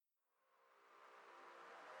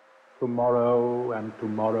tomorrow and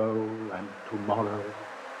tomorrow and tomorrow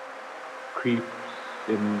creeps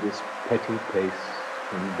in this petty pace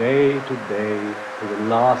from day to day to the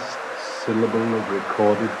last syllable of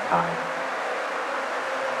recorded time.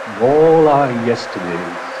 All our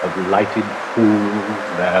yesterdays have lighted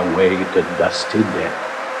fools their way to dusty death.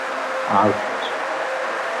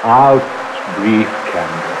 Out, brief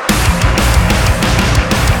candle.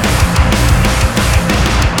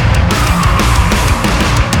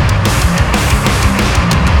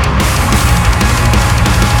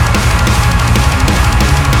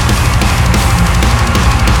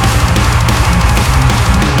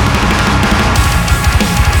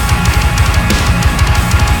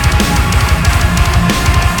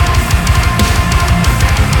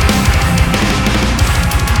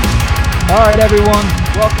 All right, everyone.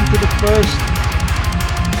 Welcome to the first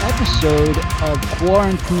episode of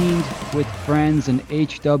Quarantined with Friends, an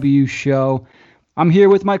HW show. I'm here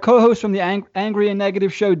with my co-host from the Angry and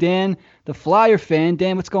Negative show, Dan, the Flyer fan.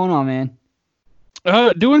 Dan, what's going on, man?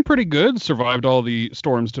 Doing pretty good. Survived all the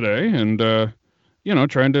storms today, and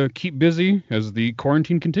trying to keep busy as the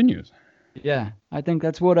quarantine continues. Yeah, I think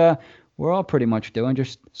that's what we're all pretty much doing,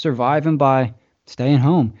 just surviving by staying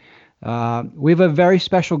home. We have a very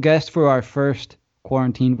special guest for our first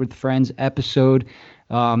Quarantine with Friends episode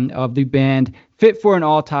of the band Fit for an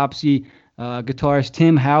Autopsy, guitarist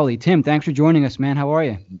Tim Howley. Tim, thanks for joining us, man. How are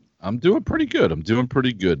you? I'm doing pretty good.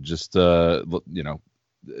 Just, trying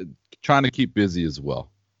to keep busy as well.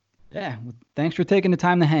 Yeah, well, thanks for taking the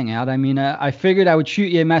time to hang out. I mean, I figured I would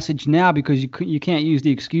shoot you a message now because you can't use the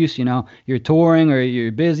excuse, you're touring or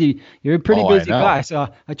you're busy. You're a pretty busy guy, so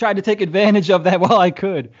I tried to take advantage of that while I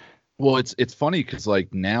could. Well, it's funny because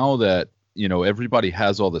like now that, everybody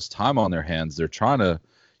has all this time on their hands, they're trying to,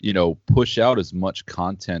 push out as much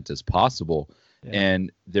content as possible. Yeah.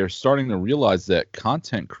 And they're starting to realize that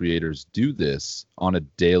content creators do this on a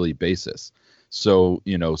daily basis. So,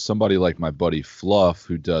 somebody like my buddy Fluff,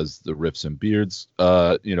 who does the Riffs and Beards,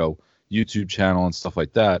 YouTube channel and stuff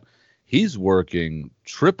like that, he's working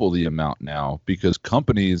triple the amount now because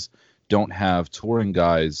companies don't have touring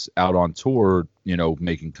guys out on tour,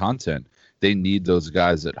 making content. They need those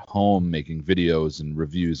guys at home making videos and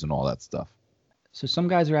reviews and all that stuff. So some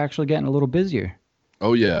guys are actually getting a little busier.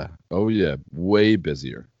 Oh yeah. Way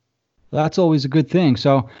busier. That's always a good thing.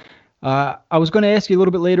 So I was going to ask you a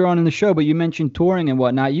little bit later on in the show, but you mentioned touring and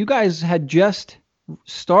whatnot. You guys had just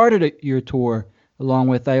started your tour along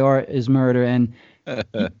with Art is Murder. And how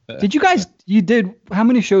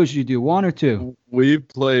many shows did you do? One or two? We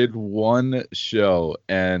played one show,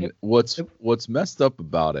 and what's messed up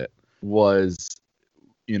about it was,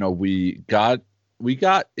 we got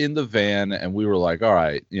in the van and we were like, all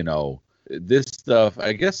right, this stuff,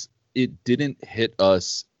 I guess it didn't hit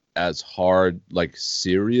us as hard, like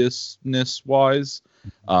seriousness wise.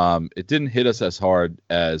 It didn't hit us as hard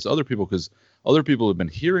as other people because other people have been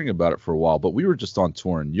hearing about it for a while, but we were just on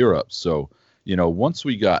tour in Europe. So, once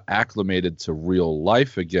we got acclimated to real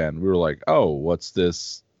life again, we were like, oh, what's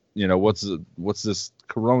this? What's this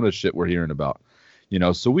Corona shit we're hearing about?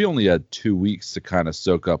 So we only had 2 weeks to kind of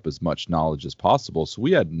soak up as much knowledge as possible. So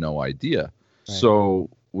we had no idea. Right. So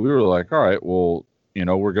we were like, all right, well,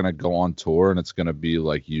 we're going to go on tour and it's going to be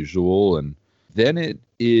like usual. And then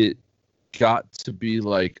it got to be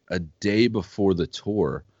like a day before the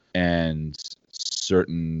tour, and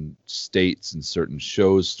certain states and certain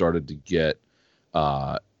shows started to get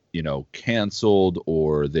canceled,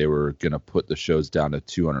 or they were going to put the shows down to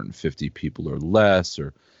 250 people or less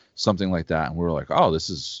or something like that. And we were like, oh, this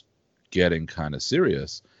is getting kind of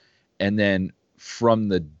serious. And then from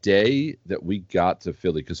the day that we got to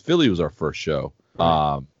Philly, because Philly was our first show.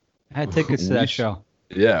 I had tickets to that show.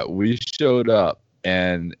 Yeah, we showed up,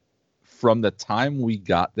 and from the time we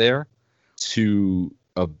got there to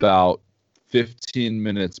about 15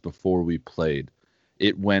 minutes before we played,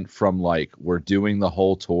 it went from like we're doing the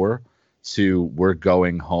whole tour to we're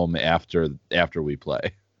going home after we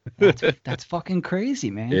play. That's fucking crazy,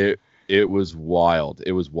 man. It was wild.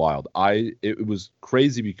 It was wild. It was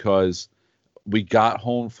crazy because we got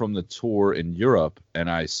home from the tour in Europe and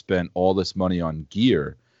I spent all this money on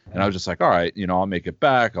gear, and I was just like, all right, I'll make it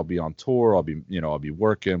back. I'll be on tour. I'll be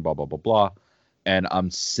working, blah, blah, blah, blah. And I'm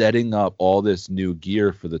setting up all this new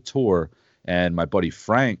gear for the tour. And my buddy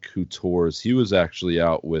Frank, who tours, he was actually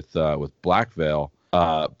out with Black Veil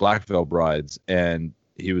Brides, and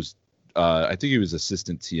he was, I think he was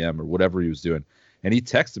assistant TM or whatever he was doing. And he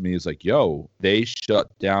texted me, he was like, yo, they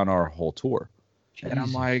shut down our whole tour. Jesus. And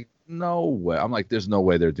I'm like, no way. I'm like, there's no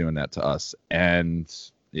way they're doing that to us. And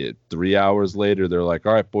 3 hours later, they're like,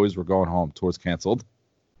 all right, boys, we're going home. Tour's canceled.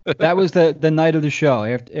 That was the night of the show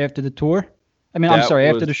after the tour. I mean, I'm sorry,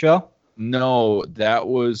 after the show. No, that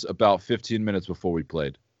was about 15 minutes before we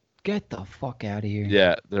played. Get the fuck out of here.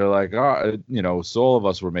 Yeah, they're like, oh, so all of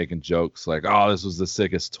us were making jokes like, oh, this was the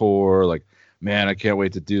sickest tour. Like, man, I can't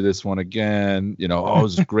wait to do this one again. Oh, it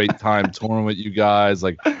was a great time touring with you guys.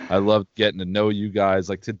 Like, I loved getting to know you guys,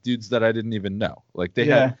 like to dudes that I didn't even know. Like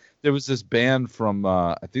there was this band from,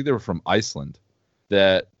 I think they were from Iceland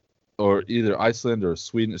or either Iceland or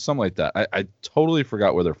Sweden or something like that. I totally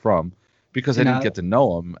forgot where they're from because I didn't get to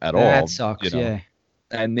know them at all. That sucks, yeah.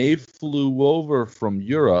 And they flew over from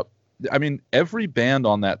Europe. I mean, every band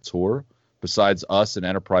on that tour, besides us and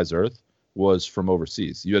Enterprise Earth, was from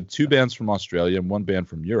overseas. You had 2 bands from Australia and 1 band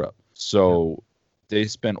from Europe. So they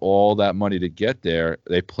spent all that money to get there.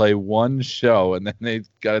 They play one show, and then they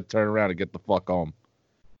got to turn around and get the fuck home.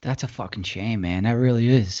 That's a fucking shame, man. That really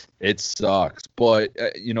is. It sucks. But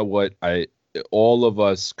you know what? All of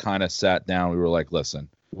us kind of sat down. We were like, listen,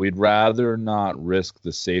 we'd rather not risk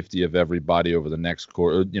the safety of everybody over the next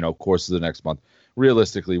course of the next month.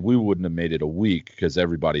 Realistically, we wouldn't have made it a week because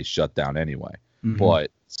everybody's shut down anyway. Mm-hmm. But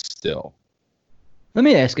still. Let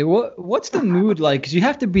me ask you, what's the mood like? Because you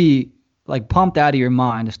have to be like pumped out of your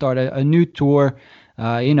mind to start a new tour.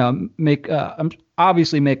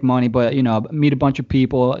 Obviously make money, but meet a bunch of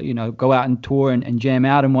people. Go out and tour and jam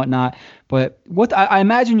out and whatnot. But I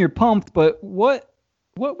imagine you're pumped. But what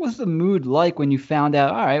was the mood like when you found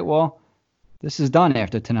out? All right, well, this is done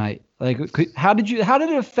after tonight. Like, how did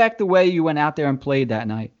it affect the way you went out there and played that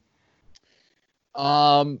night?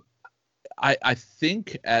 I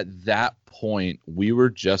think at that point we were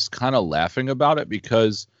just kind of laughing about it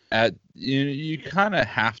because you kind of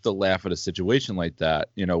have to laugh at a situation like that.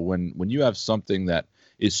 When you have something that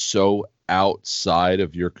is so outside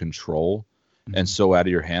of your control and so out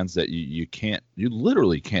of your hands that you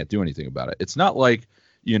literally can't do anything about it. It's not like,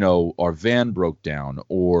 our van broke down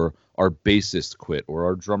or our bassist quit or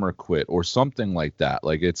our drummer quit or something like that.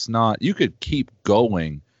 Like, it's not, you could keep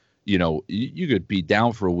going. You could be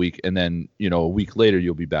down for a week and then, a week later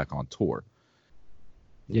you'll be back on tour.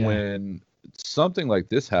 Yeah. When something like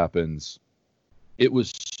this happens, it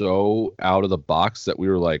was so out of the box that we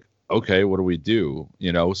were like, okay, what do we do?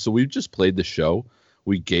 So we just played the show.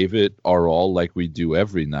 We gave it our all like we do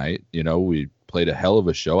every night. We played a hell of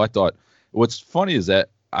a show. I thought what's funny is that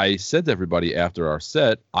I said to everybody after our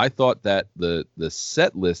set, I thought that the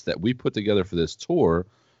set list that we put together for this tour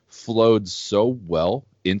flowed so well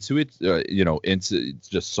into it, into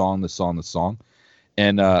just song.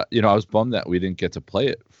 And, I was bummed that we didn't get to play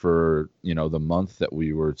it for, the month that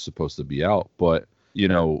we were supposed to be out. But,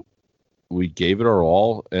 we gave it our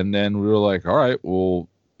all. And then we were like, all right, well,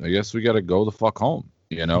 I guess we got to go the fuck home,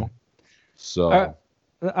 So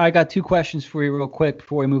I got 2 questions for you real quick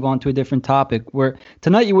before we move on to a different topic. Where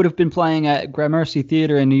tonight you would have been playing at Gramercy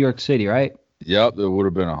Theater in New York City, right? Yep, it would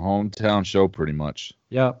have been a hometown show pretty much.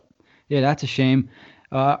 Yep. Yeah, that's a shame.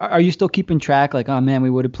 Are you still keeping track? Like, oh man, we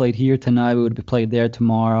would have played here tonight. We would have played there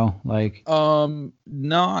tomorrow. Like,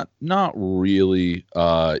 not really.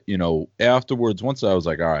 Afterwards, once I was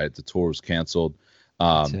like, all right, the tour was canceled.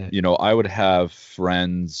 I would have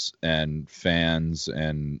friends and fans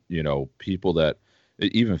and people that,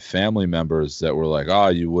 even family members that were like, oh,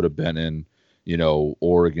 you would have been in,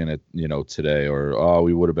 Oregon at today, or oh,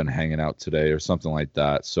 we would have been hanging out today, or something like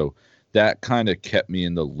that. So that kind of kept me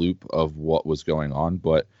in the loop of what was going on.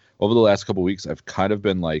 But over the last couple of weeks, I've kind of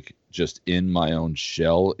been like just in my own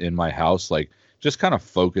shell in my house, like just kind of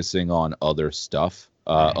focusing on other stuff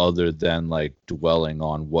other than like dwelling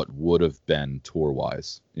on what would have been tour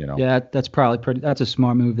wise, Yeah, that's probably that's a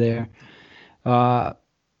smart move there. The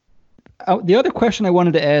other question I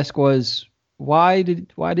wanted to ask was, why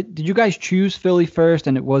did you guys choose Philly first?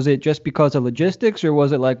 And was it just because of logistics, or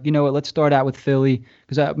was it like, let's start out with Philly?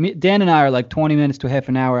 Because Dan and I are like 20 minutes to half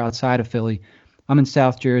an hour outside of Philly. I'm in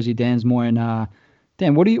South Jersey. Dan's more in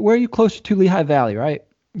Dan, where are you closer to? Lehigh Valley, right?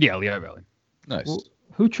 Yeah, Lehigh Valley. Nice. Well,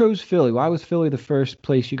 who chose Philly? Why was Philly the first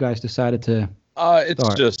place you guys decided to start?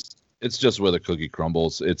 It's just where the cookie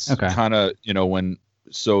crumbles. It's kind of,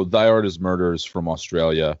 Thy Art Is Murder is from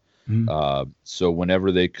Australia. Mm-hmm. So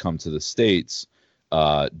whenever they come to the States,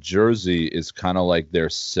 Jersey is kind of like their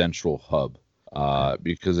central hub,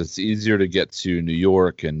 because it's easier to get to New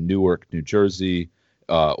York and Newark, New Jersey,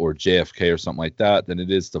 or JFK or something like that than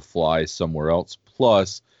it is to fly somewhere else.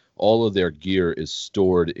 Plus, all of their gear is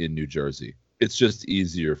stored in New Jersey. It's just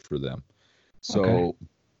easier for them. So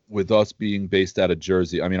with us being based out of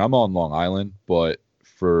Jersey, I mean, I'm on Long Island, but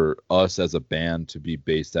for us as a band to be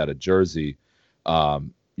based out of Jersey,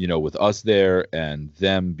 with us there and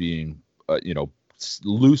them being,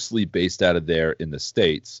 loosely based out of there in the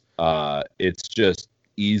States. It's just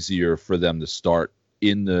easier for them to start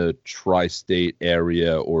in the tri-state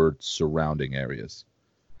area or surrounding areas.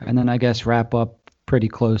 And then I guess wrap up pretty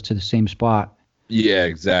close to the same spot. Yeah,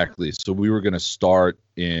 exactly. So we were going to start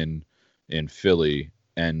in Philly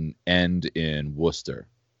and end in Worcester.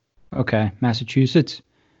 Okay, Massachusetts.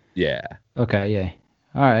 Yeah. Okay, yeah.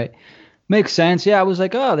 All right. Makes sense. Yeah, I was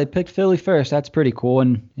like, oh, they picked Philly first. That's pretty cool.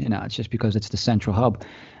 And, it's just because it's the central hub.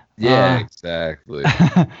 Yeah, exactly.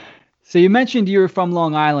 So you mentioned you were from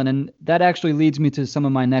Long Island, and that actually leads me to some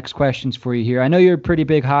of my next questions for you here. I know you're a pretty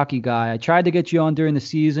big hockey guy. I tried to get you on during the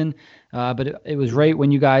season, but it was right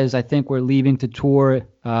when you guys, I think, were leaving to tour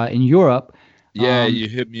in Europe. Yeah, you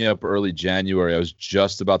hit me up early January. I was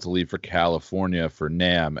just about to leave for California for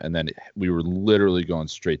NAMM, and then we were literally going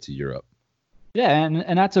straight to Europe. Yeah,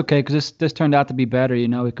 and that's okay because this turned out to be better.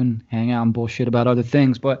 We can hang out and bullshit about other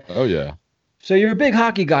things. But oh yeah. So you're a big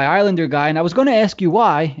hockey guy, Islander guy, and I was going to ask you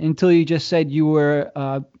why until you just said you're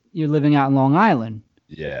living out in Long Island.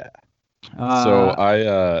 Yeah. So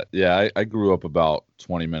I grew up about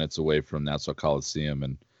 20 minutes away from Nassau Coliseum,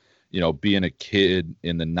 and being a kid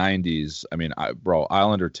in the 90s, I mean,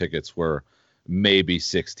 Islander tickets were maybe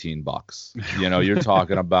 $16. You're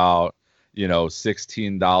talking about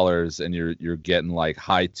 $16 and you're getting like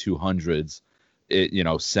high 200s,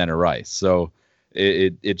 center ice. So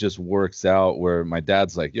it just works out where my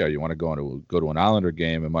dad's like, yeah, you want to go to an Islander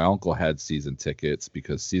game, and my uncle had season tickets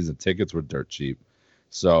because season tickets were dirt cheap.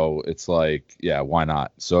 So it's like, yeah, why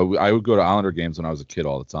not? So I would go to Islander games when I was a kid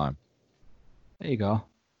all the time. There you go.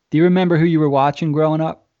 Do you remember who you were watching growing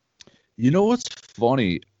up? You know what's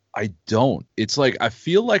funny? I don't. It's like I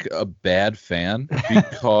feel like a bad fan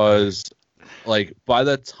because like by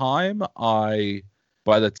the time I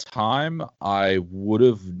would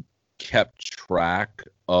have kept track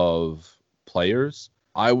of players,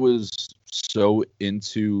 I was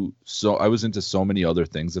into so many other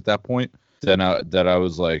things at that point that I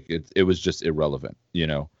was like it was just irrelevant,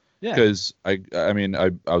 Yeah. Because I mean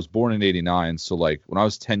I was born in 89, so like when I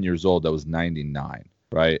was 10 years old, that was 99,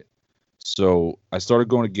 right? So I started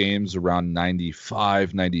going to games around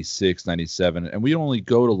 95, 96, 97, and we only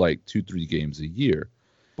go to like 2-3 games a year.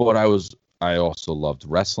 But I also loved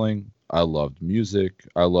wrestling. I loved music.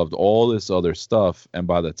 I loved all this other stuff. And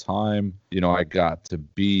by the time, I got to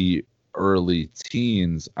be early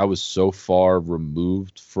teens, I was so far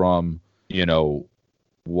removed from,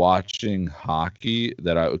 watching hockey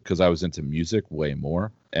because I was into music way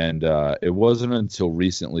more. And it wasn't until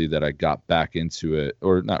recently that I got back into it,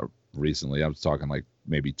 or not recently, I was talking like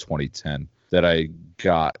maybe 2010, that I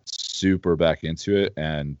got super back into it.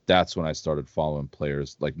 And that's when I started following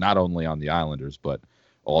players, like not only on the Islanders, but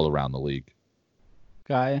all around the league.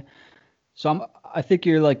 Okay. So I think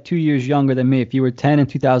you're like 2 years younger than me. If you were 10 in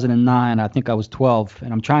 2009, I think I was 12.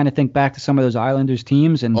 And I'm trying to think back to some of those Islanders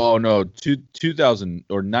teams. And oh, no, 2000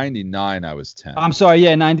 or 99, I was 10. I'm sorry.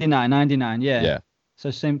 Yeah, 99. Yeah. Yeah.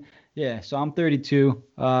 So same. Yeah. So I'm 32.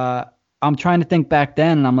 I'm trying to think back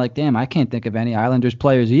then, and I'm like, damn, I can't think of any Islanders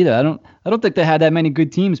players either. I don't think they had that many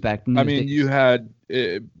good teams back then. I mean, you had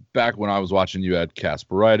back when I was watching, you had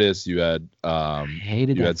Kasparaitis, you had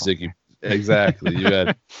Ziggy. Exactly. You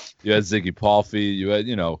had Ziggy Palffy. You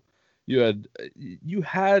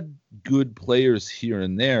had good players here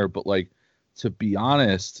and there, but like, to be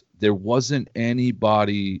honest, there wasn't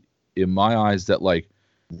anybody in my eyes that like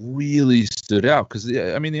really stood out, because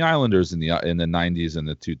I mean the Islanders in the 90s and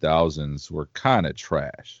the 2000s were kind of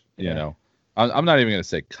trash. I'm not even gonna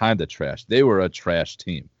say kind of trash. They were a trash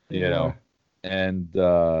team. And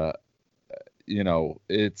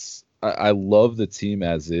it's I love the team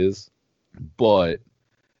as is. But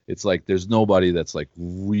it's like there's nobody that's like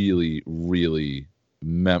really, really,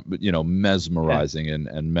 mesmerizing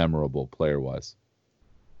and memorable player-wise.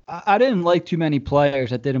 I didn't like too many players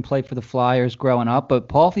that didn't play for the Flyers growing up, but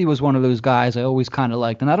Palffy was one of those guys I always kind of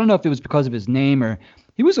liked. And I don't know if it was because of his name or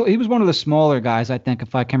he was one of the smaller guys, I think,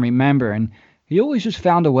 if I can remember. And he always just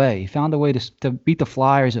found a way. He found a way to beat the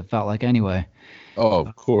Flyers, it felt like, anyway. Oh,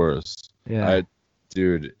 of course. Yeah.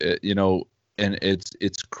 Dude, and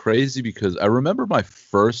it's crazy because I remember my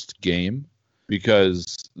first game,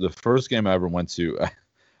 because the first game I ever went to,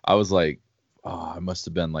 I was like, I must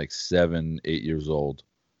have been like 7-8 years old.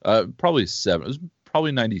 Probably 7. It was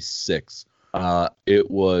probably 96.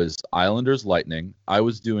 It was Islanders Lightning. I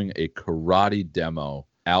was doing a karate demo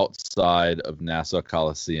outside of Nassau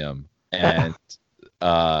Coliseum, and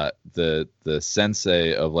the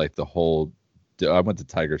sensei of like the whole, I went to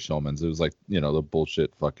Tiger Showman's. It was like, the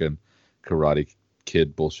bullshit fucking Karate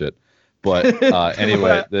Kid bullshit. But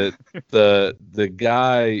anyway, the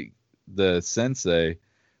guy the sensei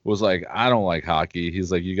was like, I don't like hockey.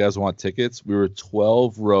 He's like, you guys want tickets? We were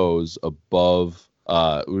 12 rows above.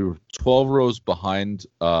 We were 12 rows behind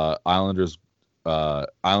Islanders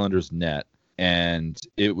net, and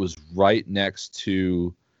it was right next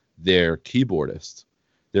to their keyboardist.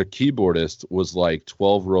 Their keyboardist was like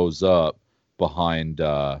 12 rows up behind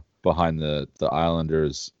the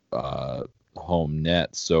Islanders home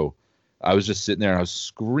net. So I was just sitting there and I was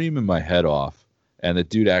screaming my head off, and the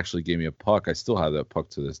dude actually gave me a puck. I still have that puck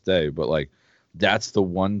to this day, but like that's the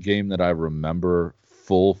one game that I remember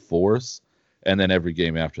full force, and then every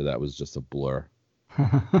game after that was just a blur.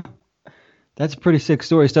 That's a pretty sick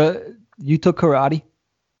story. So you took karate?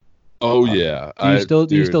 Oh yeah. Do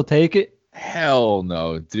you still take it? Hell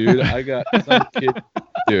no, dude. I got some kid.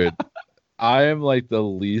 Dude, I am like the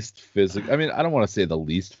least physical. I mean, I don't want to say the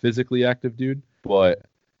least physically active dude, but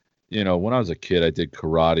you know, when I was a kid, I did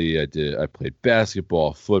karate. I played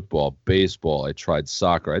basketball, football, baseball. I tried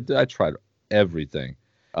soccer. I tried everything.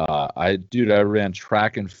 I ran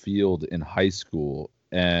track and field in high school,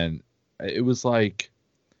 and it was like,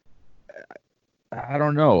 I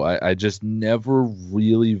don't know. I just never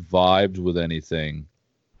really vibed with anything.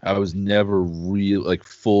 I was never really like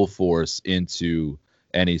full force into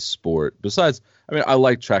any sport. Besides, I mean, I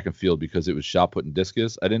liked track and field because it was shot put and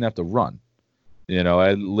discus. I didn't have to run. You know,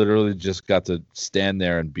 I literally just got to stand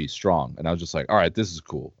there and be strong. And I was just like, all right, this is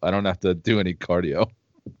cool. I don't have to do any cardio.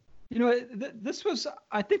 You know,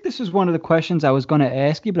 I think this was one of the questions I was going to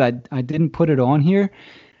ask you, but I didn't put it on here.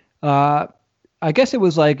 I guess it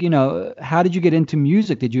was like, you know, how did you get into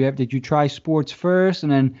music? Did you try sports first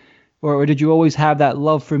and then, or did you always have that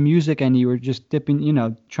love for music and you were just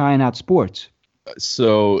trying out sports?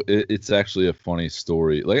 So it's actually a funny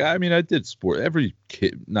story. Like, I mean, I did sport. Every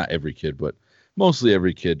kid, not every kid, but mostly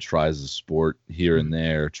every kid tries a sport here and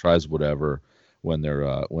there, tries whatever when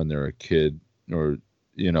they're a kid, or,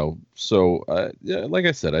 you know, so yeah, like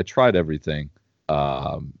I said, I tried everything.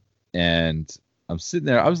 And I'm sitting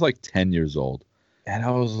there, I was like 10 years old, and I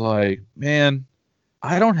was like, man,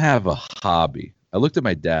 I don't have a hobby. I looked at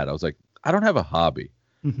my dad. I was like, I don't have a hobby.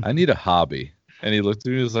 I need a hobby. And he looked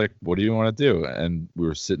at me and was like, what do you want to do? And we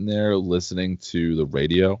were sitting there listening to the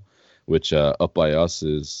radio, which up by us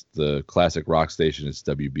is the classic rock station. It's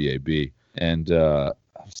WBAB. And I'm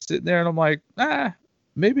sitting there and I'm like,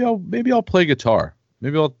 maybe I'll play guitar.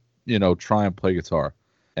 Maybe I'll, you know, try and play guitar.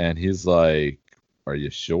 And he's like, are you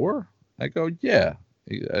sure? I go, yeah.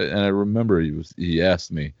 And I remember he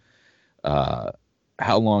asked me, how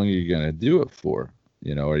long are you going to do it for?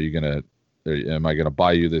 You know, am I going to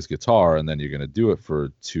buy you this guitar and then you're going to do it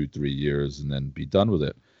for 2-3 years and then be done with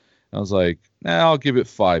it? And I was like, I'll give it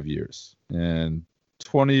 5 years. And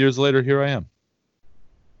 20 years later, here I am.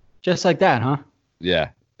 Just like that, huh? Yeah,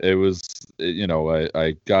 it was, you know,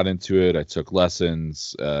 I got into it. I took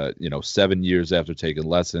lessons, 7 years after taking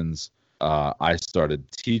lessons. I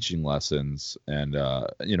started teaching lessons, and,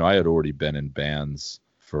 you know, I had already been in bands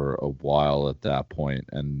for a while at that point.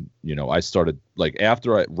 And, you know, I started like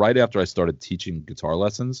right after I started teaching guitar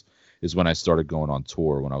lessons is when I started going on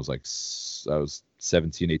tour when I was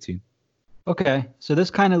 17, 18. Okay. So this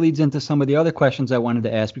kind of leads into some of the other questions I wanted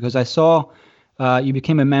to ask, because I saw you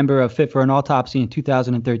became a member of Fit for an Autopsy in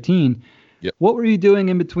 2013. Yep. What were you doing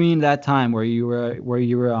in between that time where you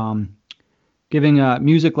were giving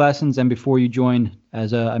music lessons and before you joined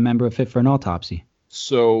as a member of Fit for an Autopsy?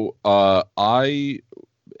 So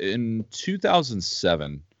in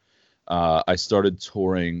 2007, I started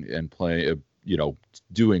touring and playing,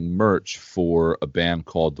 doing merch for a band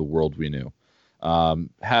called The World We Knew.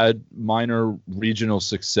 Had minor regional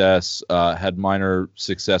success, had minor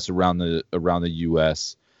success around the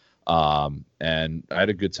U.S. And I had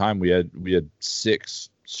a good time. We had 6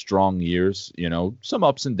 strong years, you know, some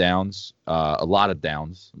ups and downs, a lot of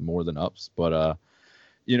downs, more than ups, but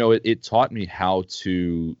it taught me how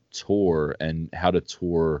to tour and how to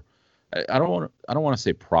tour. I don't want to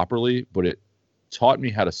say properly, but it taught me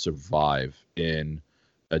how to survive in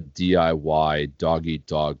a DIY dog eat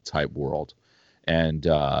dog type world. And,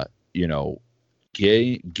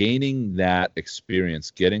 gaining that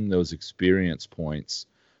experience, getting those experience points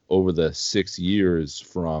over the 6 years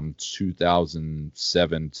from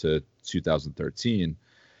 2007 to 2013,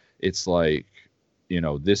 it's like,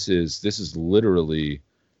 this is literally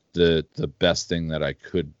the best thing that I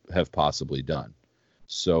could have possibly done.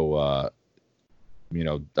 So,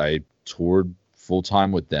 I toured full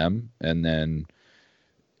time with them, and then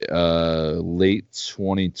late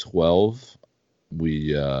 2012,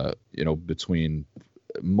 we, between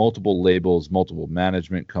multiple labels, multiple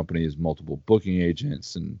management companies, multiple booking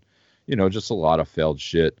agents, and, just a lot of failed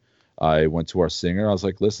shit, I went to our singer. I was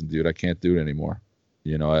like, listen, dude, I can't do it anymore.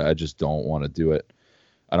 You know, I just don't want to do it.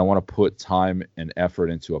 I don't want to put time and effort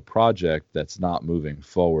into a project that's not moving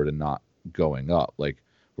forward and not going up. Like,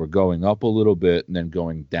 we're going up a little bit and then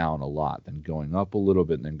going down a lot, then going up a little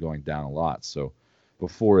bit and then going down a lot. So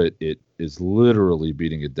before it is literally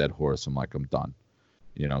beating a dead horse, I'm like, I'm done.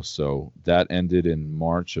 You know, so that ended in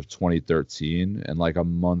March of 2013. And like a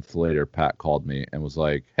month later, Pat called me and was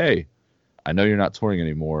like, hey, I know you're not touring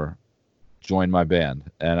anymore. Join my band.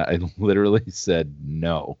 And I literally said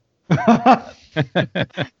no.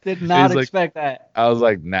 Did not He's expect that. I was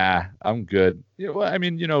like, nah, I'm good. I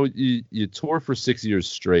mean, you tour for 6 years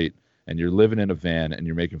straight and you're living in a van and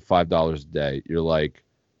you're making $5 a day. You're like,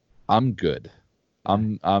 I'm good.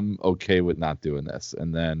 I'm okay with not doing this.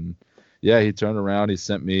 And then, yeah, he turned around. He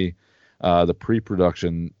sent me the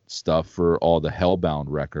pre-production stuff for all the Hellbound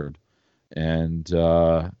record. And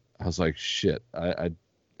I was like, shit, I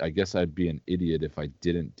guess I'd be an idiot if I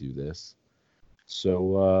didn't do this.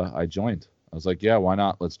 So I joined. I was like, yeah, why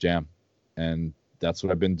not? Let's jam. And that's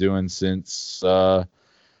what I've been doing since, I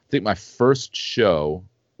think my first show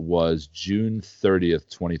was June 30th,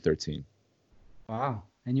 2013. Wow.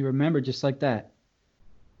 And you remember just like that.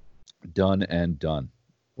 Done and done.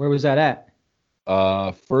 Where was that at?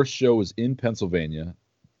 First show was in Pennsylvania.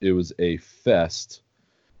 It was a fest.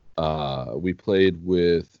 We played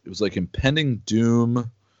with, it was like Impending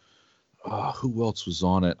Doom. Who else was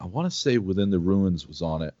on it? I want to say Within the Ruins was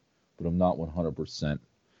on it, but I'm not 100%.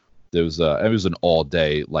 There was it was an all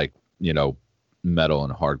day, like, metal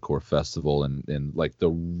and hardcore festival in like the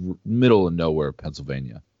middle of nowhere,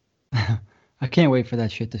 Pennsylvania. I can't wait for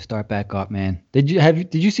that shit to start back up, man. Did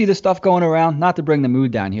you see the stuff going around? Not to bring the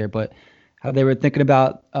mood down here, but how they were thinking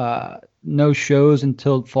about no shows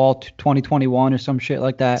until fall 2021 or some shit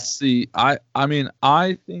like that. See, I mean,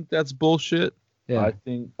 I think that's bullshit. Yeah.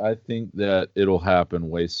 I think that it'll happen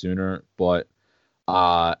way sooner, but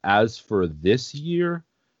as for this year,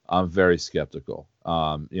 I'm very skeptical.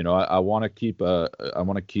 I want to keep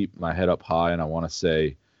my head up high, and I want to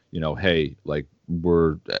say, hey, like,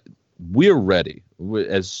 we're ready.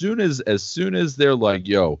 As soon as they're like,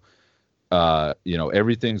 yo,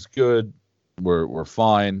 everything's good, we're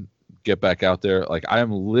fine, get back out there. Like, I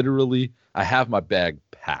have my bag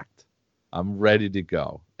packed. I'm ready to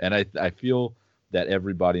go, and I feel that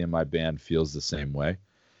everybody in my band feels the same way.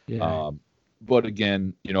 Yeah. But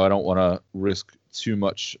again, I don't want to risk too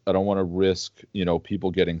much. I don't want to risk,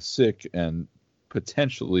 people getting sick and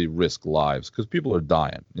potentially risk lives, because people are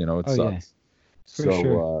dying. It sucks. Yeah. So,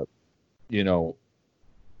 sure.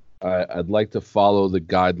 I'd like to follow the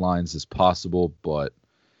guidelines as possible, but,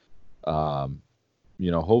 hopefully,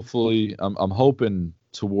 I'm hoping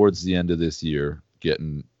towards the end of this year,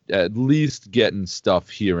 getting stuff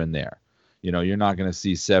here and there. You're not going to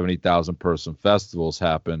see 70,000 person festivals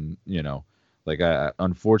happen.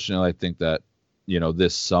 Unfortunately, I think that,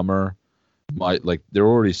 this summer they're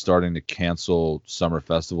already starting to cancel summer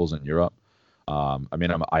festivals in Europe.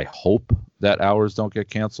 I hope that ours don't get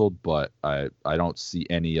canceled, but I don't see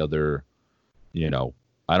any other,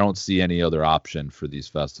 I don't see any other option for these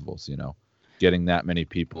festivals. Getting that many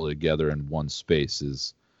people together in one space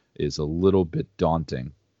is a little bit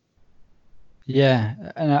daunting. Yeah,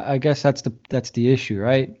 and I guess that's the issue,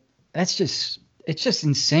 right? It's just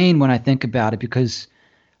insane when I think about it, because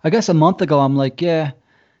I guess a month ago I'm like, yeah,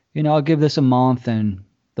 I'll give this a month and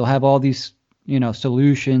they'll have all these,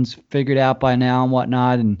 solutions figured out by now and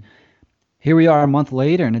whatnot. And here we are a month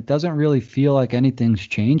later, and it doesn't really feel like anything's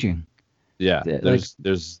changing. Yeah,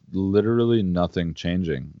 there's literally nothing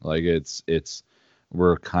changing. Like,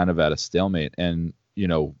 we're kind of at a stalemate, and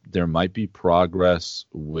there might be progress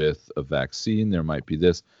with a vaccine, there might be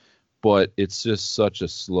this, but it's just such a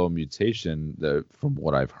slow mutation that, from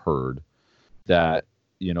what I've heard, that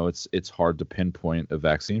it's hard to pinpoint a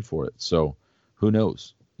vaccine for it. So who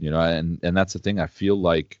knows? And that's the thing. I feel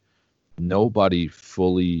like nobody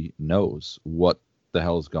fully knows what the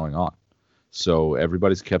hell is going on. So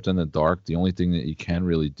everybody's kept in the dark. The only thing that you can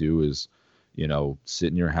really do is, sit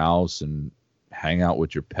in your house and hang out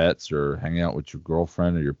with your pets, or hang out with your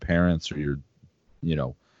girlfriend or your parents or your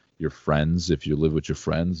friends, if you live with your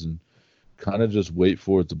friends, and kind of just wait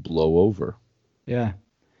for it to blow over. Yeah.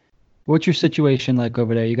 What's your situation like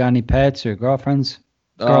over there? You got any pets or girlfriends?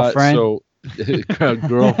 Girlfriend?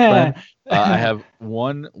 Girlfriend. I have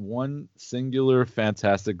one singular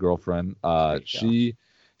fantastic girlfriend. She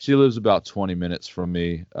lives about 20 minutes from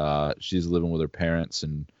me. She's living with her parents,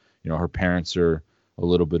 and her parents are a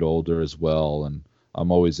little bit older as well, and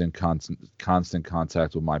I'm always in constant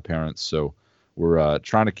contact with my parents, so we're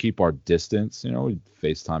trying to keep our distance. We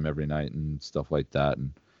FaceTime every night and stuff like that,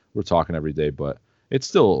 and we're talking every day, but it's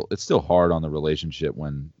still hard on the relationship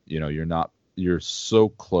when, you're so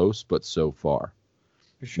close but so far.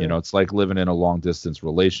 For sure. It's like living in a long distance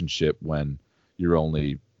relationship when you're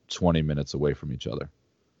only 20 minutes away from each other.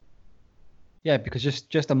 Yeah, because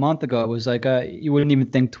just a month ago it was like you wouldn't even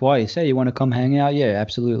think twice. Hey, you want to come hang out? Yeah,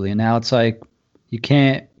 absolutely. And now it's like you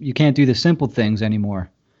can't do the simple things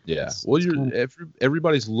anymore. Yeah. Well,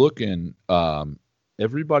 everybody's looking at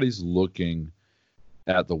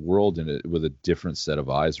the world with a different set of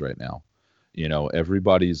eyes right now.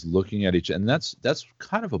 Everybody's looking at and that's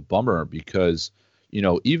kind of a bummer because,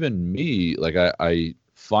 even me, like I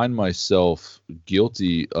find myself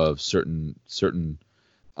guilty of certain certain,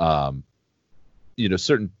 I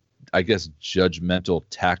guess, judgmental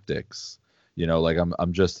tactics. Like I'm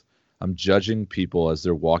judging people as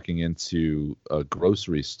they're walking into a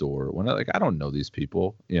grocery store when I don't know these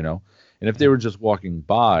people, and if they were just walking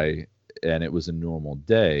by and it was a normal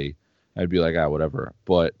day, I'd be like, whatever.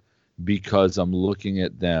 But because I'm looking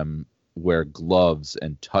at them wear gloves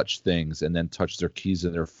and touch things and then touch their keys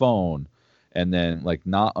in their phone and then like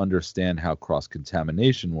not understand how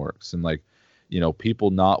cross-contamination works and like,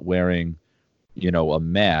 people not wearing, a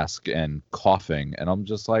mask and coughing, and I'm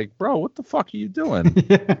just like, bro, what the fuck are you doing?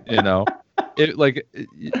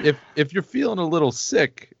 If you're feeling a little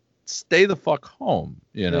sick, stay the fuck home.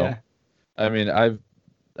 Yeah. I mean, I've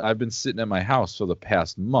been sitting at my house for the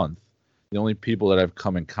past month. The only people that I've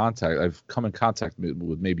come in contact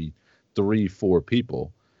with maybe 3-4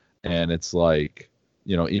 people, and it's like,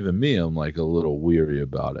 even me, I'm like a little weary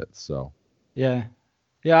about it. So yeah,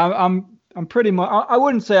 I'm pretty much, I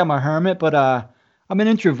wouldn't say I'm a hermit, but I'm an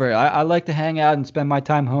introvert. I like to hang out and spend my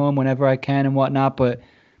time home whenever I can and whatnot. But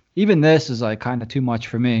even this is like kind of too much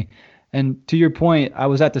for me. And to your point, I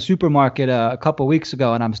was at the supermarket a couple weeks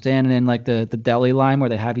ago, and I'm standing in like the deli line where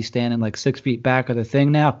they have you standing like 6 feet back of the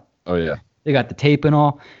thing now. Oh yeah. They got the tape and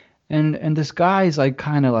all. And this guy's like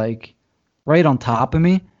kind of like right on top of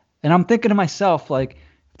me. And I'm thinking to myself, like,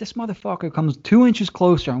 if this motherfucker comes 2 inches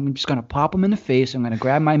closer, I'm just going to pop him in the face. I'm going to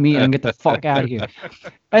grab my meat and get the fuck out of here.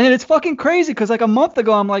 And then it's fucking crazy because like a month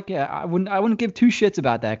ago, I'm like, yeah, I wouldn't give 2 shits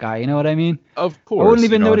about that guy. You know what I mean? Of course. I wouldn't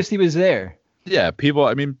even notice he was there. Yeah, people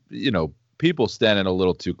standing a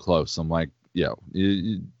little too close. I'm like,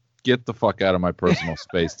 you get the fuck out of my personal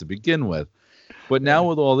space to begin with. But now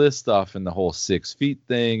with all this stuff and the whole 6 feet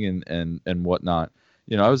thing and whatnot,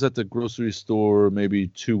 I was at the grocery store maybe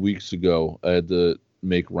 2 weeks ago. I had to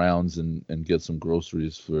make rounds and get some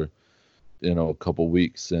groceries for, a couple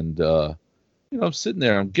weeks. And, I'm sitting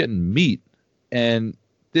there, I'm getting meat. And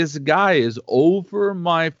this guy is over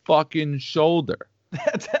my fucking shoulder.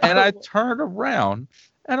 And I turn around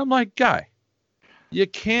and I'm like, guy, you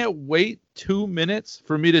can't wait 2 minutes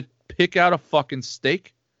for me to pick out a fucking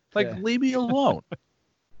steak? Like, leave me alone.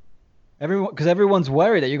 Because everyone's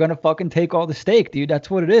worried that you're gonna fucking take all the steak, dude. That's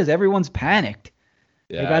what it is. Everyone's panicked.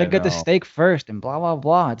 Yeah, you gotta get the steak first, and blah blah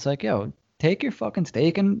blah. It's like, yo, take your fucking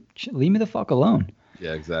steak and leave me the fuck alone.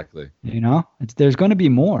 Yeah, exactly. There's gonna be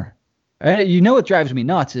more. What drives me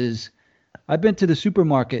nuts is I've been to the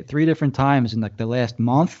supermarket 3 different times in like the last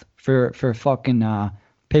month for fucking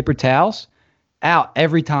paper towels. Out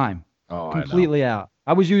every time. Oh, completely out.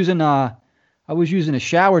 I was using a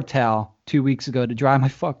shower towel 2 weeks ago to dry my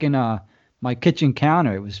fucking my kitchen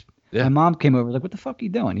counter. It was my mom came over like, what the fuck are you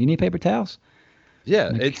doing? You need paper towels? Yeah,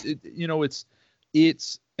 it's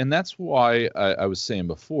and that's why I was saying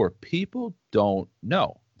before, people don't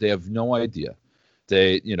know. They have no idea.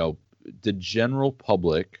 The general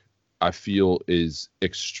public, I feel, is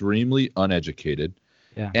extremely uneducated.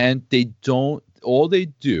 Yeah. And all they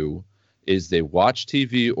do is they watch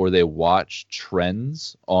TV or they watch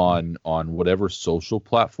trends on whatever social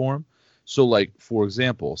platform. So like, for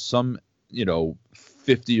example, some,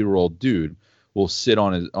 50-year-old dude will sit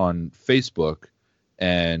on Facebook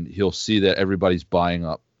and he'll see that everybody's buying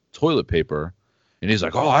up toilet paper and he's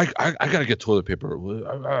like, oh, I got to get toilet paper.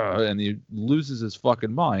 And he loses his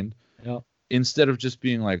fucking mind. Yep. Instead of just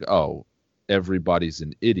being like, oh, everybody's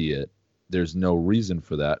an idiot. There's no reason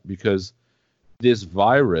for that because this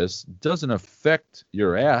virus doesn't affect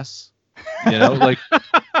your ass, like,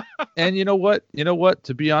 and you know what,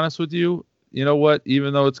 to be honest with you,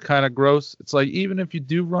 even though it's kind of gross, it's like, even if you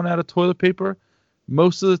do run out of toilet paper,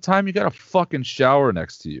 most of the time you got a fucking shower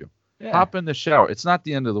next to you. Yeah. Hop in the shower. It's not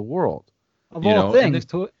the end of the world. Of all things,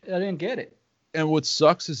 I didn't get it. And what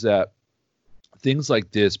sucks is that things like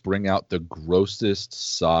this bring out the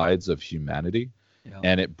grossest sides of humanity. Yeah.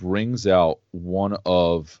 And it brings out one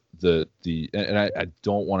of the and I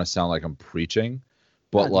don't want to sound like I'm preaching,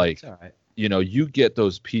 but like, right. You get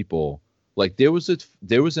those people, like there was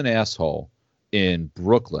an asshole in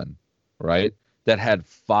Brooklyn, right, that had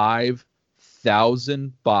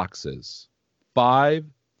 5,000 boxes.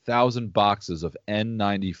 5,000 boxes of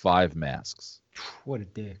N95 masks. What a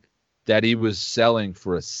dick. That he was selling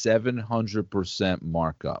for a 700%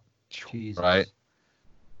 markup. Jesus. Right?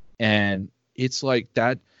 And it's like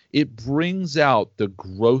that. It brings out the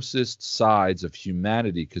grossest sides of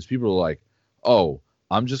humanity because people are like, oh,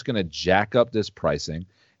 I'm just going to jack up this pricing.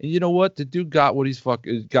 And you know what? The dude got what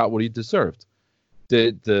got what he deserved.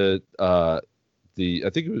 I think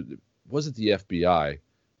it wasn't the FBI,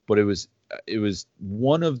 but it was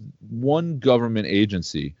one government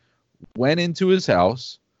agency went into his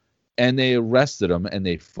house and they arrested him and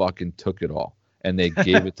they fucking took it all and they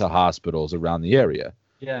gave it to hospitals around the area.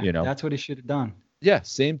 Yeah, you know, that's what he should have done. Yeah,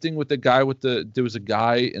 same thing with the guy there was a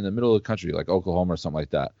guy in the middle of the country, like Oklahoma or something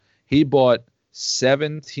like that. He bought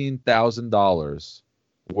 $17,000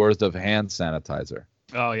 worth of hand sanitizer.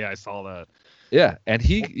 Oh yeah, I saw that. Yeah, and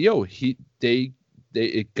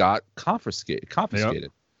it got confiscated.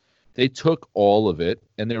 Yep. They took all of it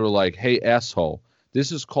and they were like, "Hey, asshole,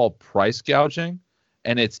 this is called price gouging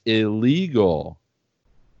and it's illegal."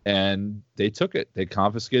 And they took it. They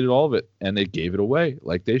confiscated all of it and they gave it away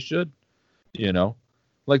like they should. You know,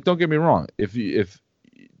 like, don't get me wrong. If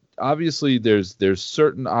obviously there's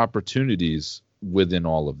certain opportunities within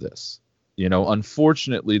all of this. You know,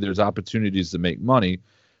 unfortunately, there's opportunities to make money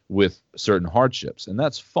with certain hardships, and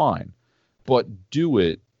that's fine. But do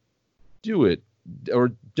it,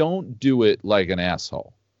 or don't do it like an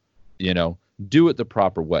asshole. You know, do it the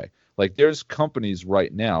proper way. Like, there's companies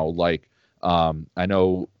right now, like, I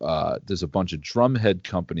know there's a bunch of drumhead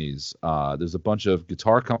companies. There's a bunch of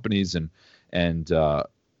guitar companies and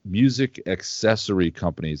music accessory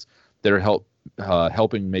companies that are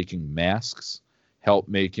helping making masks, help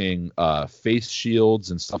making face shields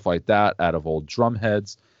and stuff like that out of old drum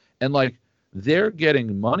heads. And like, they're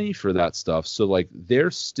getting money for that stuff. So like,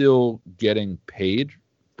 they're still getting paid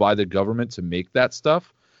by the government to make that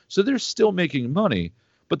stuff. So they're still making money,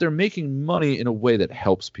 but they're making money in a way that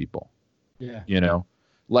helps people. Yeah. You know,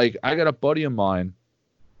 like, I got a buddy of mine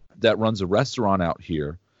that runs a restaurant out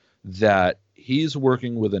here that he's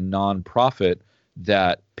working with a nonprofit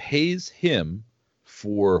that pays him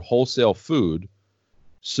for wholesale food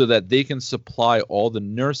so that they can supply all the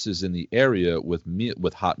nurses in the area with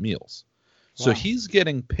hot meals. Wow. So he's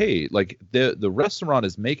getting paid. Like, the restaurant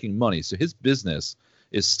is making money, so his business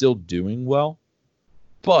is still doing well,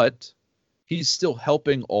 but he's still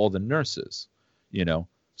helping all the nurses, you know.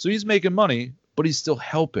 So he's making money, but he's still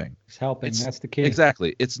helping. He's helping. That's the key.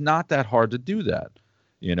 Exactly. It's not that hard to do that,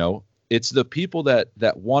 you know. It's the people that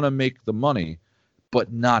want to make the money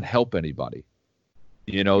but not help anybody.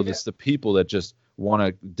 You know, it's the people that just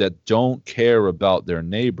that don't care about their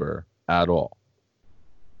neighbor at all.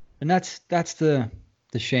 And that's the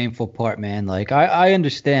shameful part, man. Like, I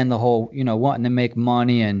understand the whole, you know, wanting to make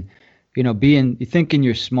money and, you know, thinking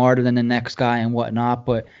you're smarter than the next guy and whatnot.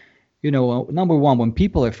 But, you know, number one, when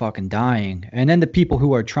people are fucking dying, and then the people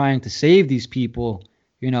who are trying to save these people,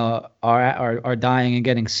 you know, are dying and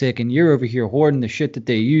getting sick, and you're over here hoarding the shit that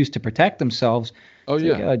they use to protect themselves. Oh,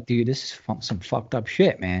 yeah. Like, oh, dude, this is some fucked up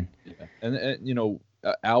shit, man. Yeah. And you know,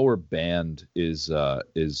 our band is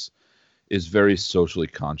very socially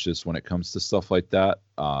conscious when it comes to stuff like that.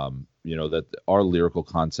 You know, that our lyrical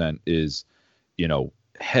content is, you know,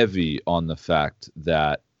 heavy on the fact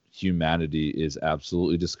that humanity is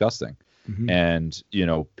absolutely disgusting. Mm-hmm. And, you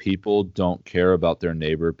know, people don't care about their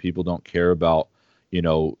neighbor. People don't care about, you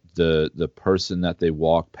know, the person that they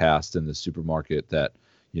walk past in the supermarket that,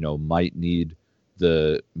 you know, might need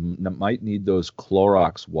those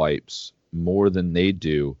Clorox wipes more than they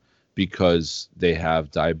do because they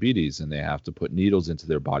have diabetes and they have to put needles into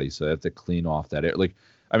their body, so they have to clean off that air. Like,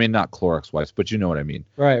 I mean, not Clorox wipes, but you know what I mean.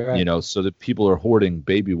 Right. You know, so that people are hoarding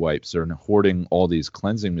baby wipes or hoarding all these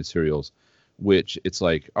cleansing materials, which it's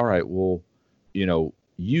like, all right, well, you know,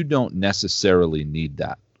 you don't necessarily need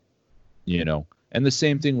that, you know. And the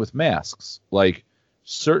same thing with masks. Like,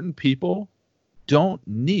 certain people don't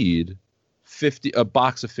need a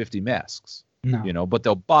box of 50 masks, no. You know, but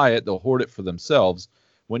they'll buy it, they'll hoard it for themselves.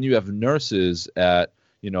 When you have nurses at,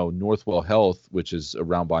 you know, Northwell Health, which is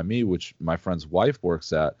around by me, which my friend's wife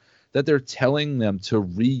works at, that they're telling them to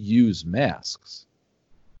reuse masks,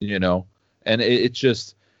 you know, and it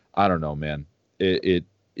just, I don't know, man. It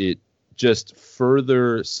just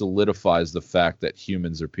further solidifies the fact that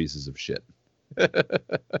humans are pieces of shit.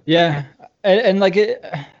 Yeah. And like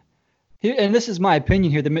and this is my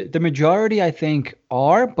opinion here. The majority, I think,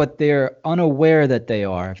 are, but they're unaware that they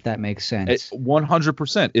are, if that makes sense.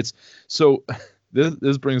 100%. It's so.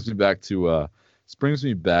 This brings me back to This brings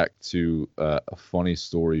me back to a funny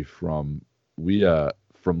story from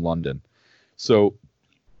London. So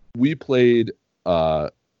we played. We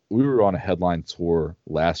were on a headline tour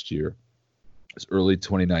last year. It was early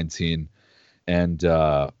 2019, and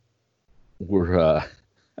we're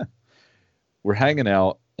we're hanging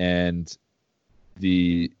out, and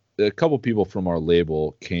a couple people from our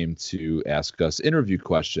label came to ask us interview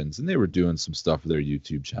questions, and they were doing some stuff for their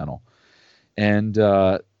YouTube channel, and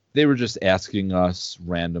they were just asking us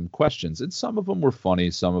random questions, and some of them were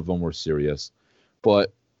funny, some of them were serious,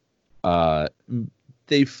 but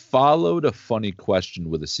they followed a funny question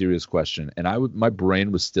with a serious question, and my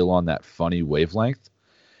brain was still on that funny wavelength,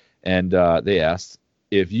 and they asked,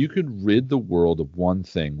 if you could rid the world of one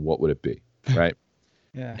thing, what would it be? Right?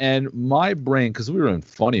 Yeah. And my brain, because we were in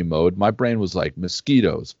funny mode, my brain was like,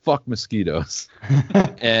 mosquitoes, fuck mosquitoes.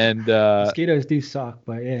 And mosquitoes do suck,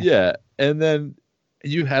 but yeah. Yeah. And then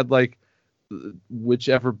you had like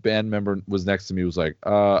whichever band member was next to me was like,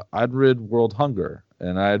 I'd rid world hunger,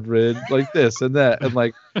 and I'd rid like this and that, and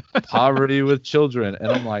like poverty with children.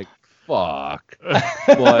 And I'm like, fuck.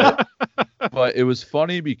 But it was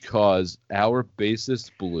funny because our bassist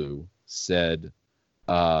Blue said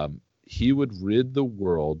he would rid the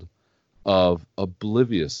world of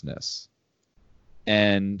obliviousness.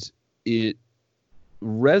 And it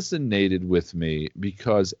resonated with me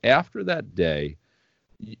because after that day,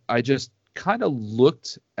 I just kind of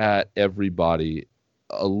looked at everybody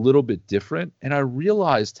a little bit different, and I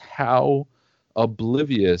realized how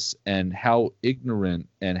oblivious and how ignorant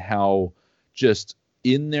and how just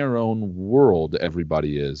in their own world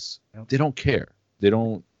everybody is. Yep. They don't care. They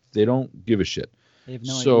don't give a shit. They have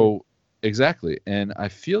no So idea. exactly. And I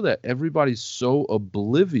feel that everybody's so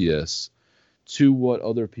oblivious to what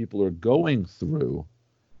other people are going through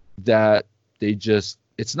that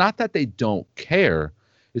it's not that they don't care.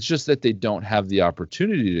 It's just that they don't have the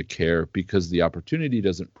opportunity to care because the opportunity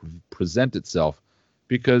doesn't present itself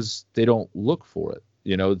because they don't look for it.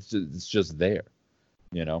 It's just there,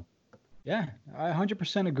 Yeah, I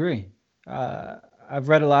 100% agree. I've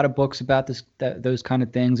read a lot of books about those kind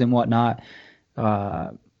of things and whatnot.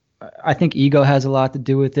 I think ego has a lot to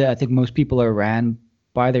do with it. I think most people are ran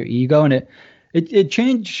by their ego, and it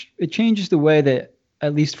changes the way that,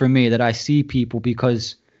 at least for me, that I see people,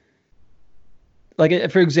 because,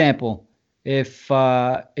 like, for example,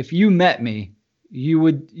 if you met me, you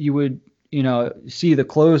would see the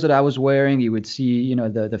clothes that I was wearing, you would see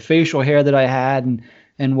the facial hair that I had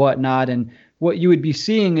and whatnot, and what you would be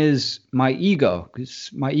seeing is my ego,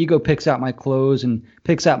 because my ego picks out my clothes and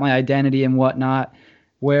picks out my identity and whatnot.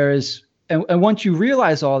 Whereas, and once you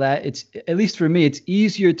realize all that, it's, at least for me, it's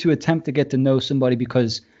easier to attempt to get to know somebody,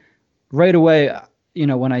 because right away,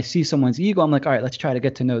 when I see someone's ego, I'm like, all right, let's try to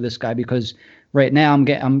get to know this guy, because right now I'm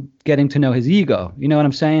getting to know his ego. You know what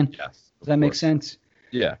I'm saying? Yes. Does that make sense?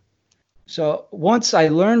 Yeah. So once I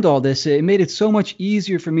learned all this, it made it so much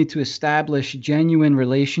easier for me to establish genuine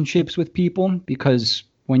relationships with people, because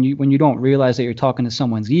when you don't realize that you're talking to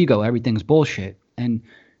someone's ego, everything's bullshit. And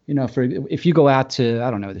if you go out to, I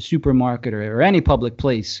don't know, the supermarket or any public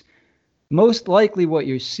place, most likely what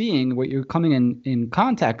you're seeing, what you're coming in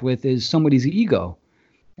contact with, is somebody's ego.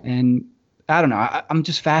 And I don't know, I'm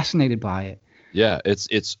just fascinated by it. Yeah,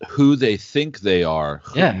 it's who they think they are,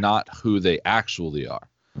 Yeah. not who they actually are.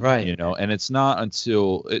 Right. And it's not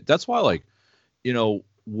until that's why, like,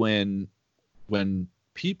 when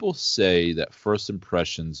people say that first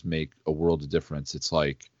impressions make a world of difference, it's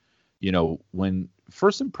like, when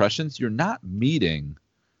first impressions, you're not meeting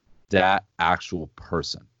that actual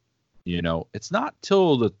person. It's not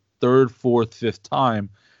till the third, fourth, fifth time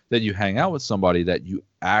that you hang out with somebody that you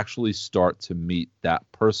actually start to meet that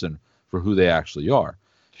person for who they actually are.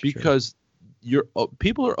 Sure. Because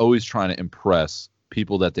people are always trying to impress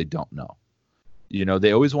people that they don't know.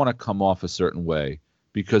 They always want to come off a certain way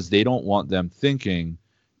because they don't want them thinking,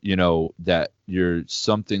 that you're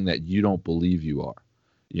something that you don't believe you are.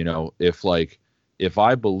 If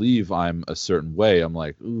I believe I'm a certain way, I'm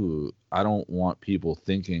like, ooh, I don't want people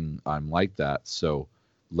thinking I'm like that. So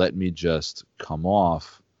let me just come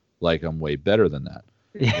off like I'm way better than that.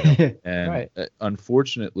 And right.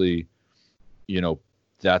 Unfortunately,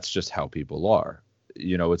 that's just how people are.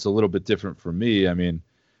 It's a little bit different for me. I mean,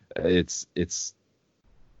 it's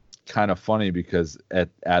kind of funny because at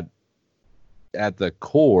the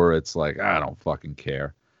core, it's like, I don't fucking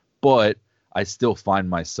care, but I still find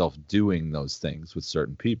myself doing those things with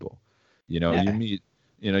certain people. Yeah.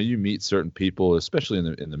 You meet certain people, especially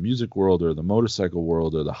in the music world or the motorcycle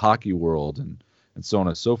world or the hockey world and so on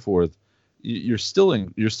and so forth. You're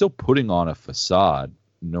still putting on a facade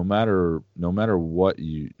no matter what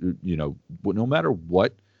no matter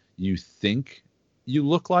what you think you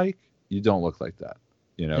look like, you don't look like that.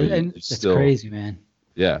 And it's still crazy, man.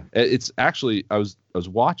 Yeah, it's actually I was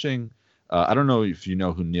watching. I don't know if you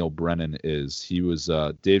know who Neil Brennan is. He was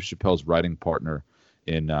Dave Chappelle's writing partner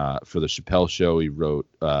in for the Chappelle Show. He wrote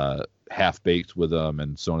Half Baked with him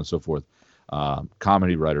and so on and so forth.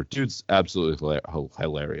 Comedy writer, dude's absolutely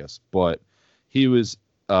hilarious. But he was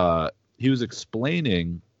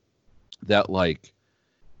explaining that like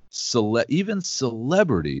even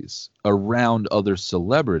celebrities around other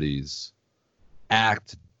celebrities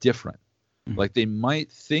act different. Like they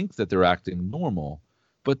might think that they're acting normal,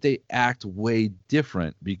 but they act way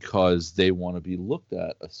different because they want to be looked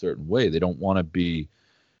at a certain way. They don't want to be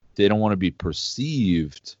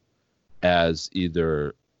perceived as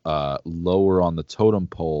either lower on the totem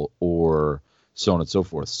pole or so on and so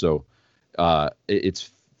forth. So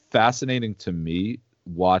it's fascinating to me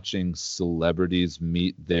watching celebrities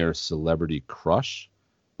meet their celebrity crush,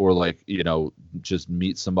 or like, just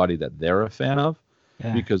meet somebody that they're a fan of.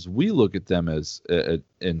 Yeah. Because we look at them as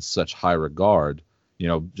in such high regard.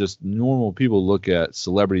 Just normal people look at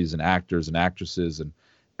celebrities and actors and actresses and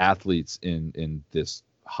athletes in this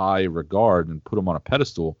high regard and put them on a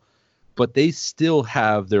pedestal, but they still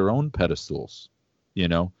have their own pedestals.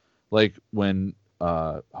 Like when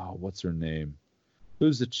what's her name?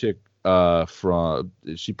 Who's the chick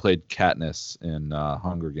she played Katniss in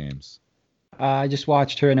Hunger Games? I just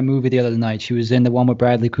watched her in a movie the other night. She was in the one with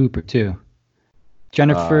Bradley Cooper too.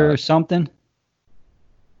 Jennifer something?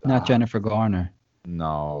 Not Jennifer Garner.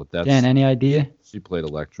 No, that's Dan, any idea? She played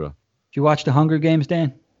Elektra. Did you watch the Hunger Games,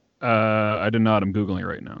 Dan? I did not. I'm Googling it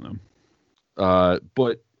right now, though.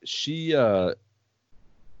 But she,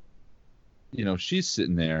 she's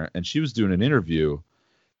sitting there and she was doing an interview,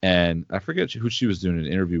 and I forget who she was doing an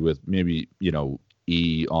interview with, maybe,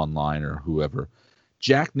 E! Online or whoever.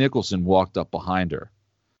 Jack Nicholson walked up behind her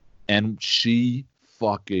and she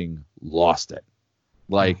fucking lost it.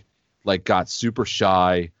 Like got super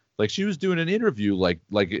shy. Like she was doing an interview like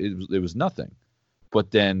it was nothing.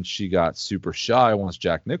 But then she got super shy once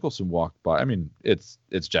Jack Nicholson walked by. I mean, it's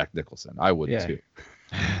Jack Nicholson. I would too.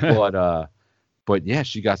 But yeah,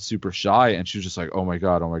 she got super shy and she was just like, oh my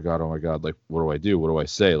God. Like, what do I do? What do I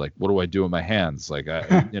say? Like, what do I do with my hands? Like,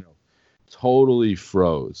 I totally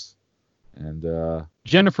froze. And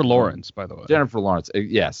Jennifer Lawrence, by the way. Jennifer Lawrence.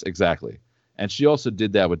 Yes, exactly. And she also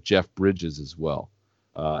did that with Jeff Bridges as well.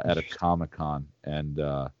 At a Comic-Con.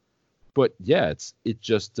 And but yeah, it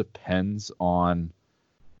just depends on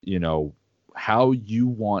how you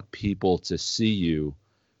want people to see you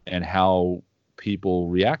and how people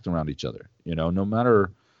react around each other. No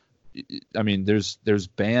matter, I mean, there's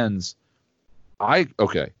bands. One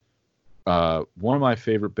of my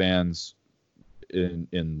favorite bands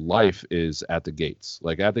in life is At the Gates.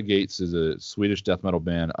 Like At the Gates is a Swedish death metal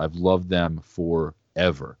band. I've loved them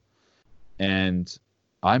forever. And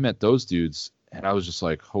I met those dudes and I was just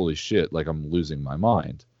like, holy shit, like I'm losing my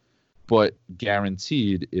mind. But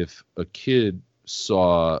guaranteed, if a kid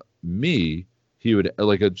saw me, he would,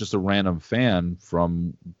 like just a random fan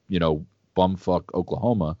from, bumfuck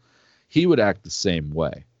Oklahoma, he would act the same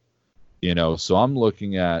way. So I'm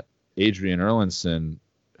looking at Adrian Erlinson,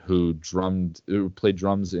 who played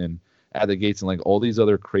drums in At the Gates and like all these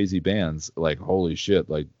other crazy bands, like, holy shit,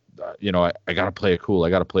 like, I got to play it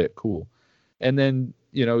cool. And then,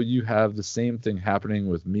 you have the same thing happening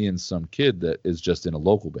with me and some kid that is just in a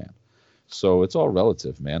local band. So it's all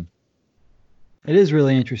relative, man. It is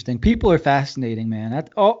really interesting. People are fascinating, man.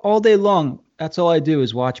 All day long, that's all I do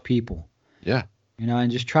is watch people. Yeah.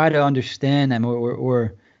 And just try to understand them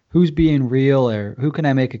or who's being real or who can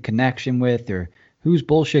I make a connection with or whose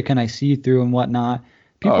bullshit can I see through and whatnot.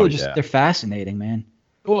 People are just, they're fascinating, man.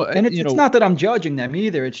 Well, and it's not that I'm judging them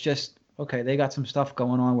either. It's just, okay, they got some stuff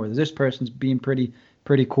going on where this person's being pretty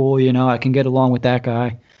cool. I can get along with that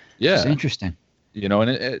guy. Yeah. It's interesting.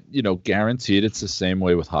 And guaranteed it's the same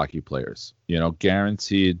way with hockey players.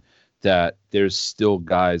 Guaranteed that there's still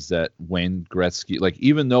guys that Wayne Gretzky, like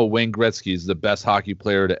even though Wayne Gretzky is the best hockey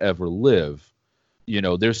player to ever live,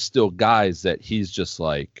 there's still guys that he's just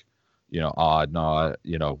like, he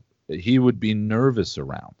would be nervous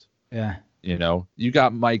around. Yeah. You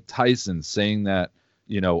got Mike Tyson saying that,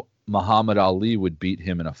 Muhammad Ali would beat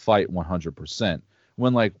him in a fight 100%.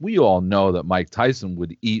 When like we all know that Mike Tyson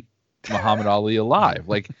would eat Muhammad Ali alive.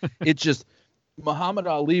 Like it's just Muhammad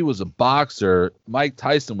Ali was a boxer. Mike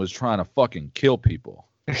Tyson was trying to fucking kill people.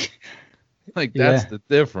 Like that's the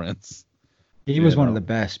difference. He was one of the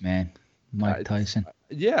best, man. Mike Tyson.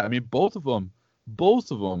 Yeah, I mean both of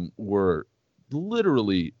them were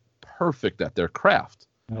literally perfect at their craft.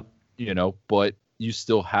 but you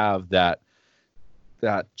still have that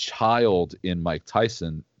child in Mike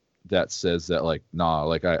Tyson that says that, like, nah,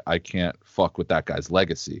 like I can't fuck with that guy's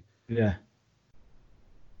legacy. Yeah.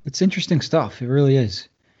 It's interesting stuff. It really is.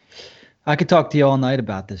 I could talk to you all night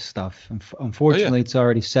about this stuff. Unfortunately, It's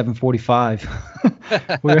already 7:45.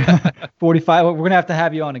 We're 45. We're gonna have to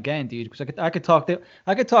have you on again, dude, because I could talk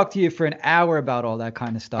to you for an hour about all that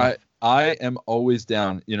kind of stuff. I am always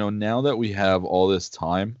down. Now that we have all this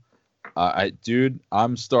time,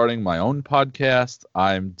 I'm starting my own podcast.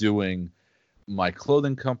 I'm doing my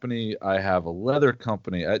clothing company. I have a leather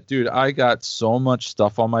company. I got so much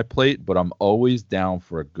stuff on my plate, but I'm always down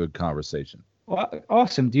for a good conversation. Well,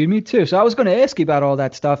 awesome, dude. Me too. So I was going to ask you about all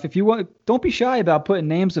that stuff. If you want, don't be shy about putting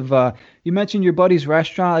names of. You mentioned your buddy's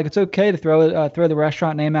restaurant. Like, it's okay to throw the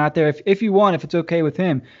restaurant name out there if you want. If it's okay with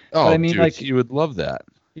him. Oh, but I mean, dude, like, you would love that.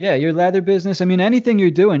 Yeah, your leather business. I mean, anything you're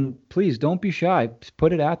doing, please don't be shy. Just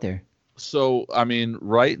put it out there. So, I mean,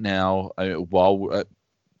 right now, while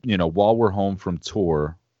we're home from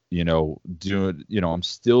tour, I'm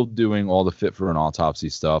still doing all the Fit for an Autopsy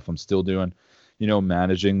stuff. I'm still doing,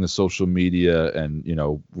 managing the social media and,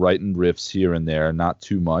 writing riffs here and there, not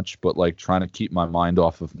too much, but like trying to keep my mind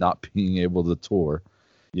off of not being able to tour,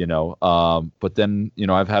 but then,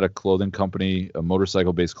 I've had a clothing company, a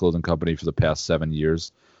motorcycle-based clothing company for the past 7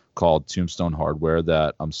 years called Tombstone Hardware,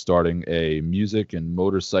 that I'm starting a music and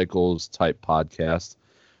motorcycles type podcast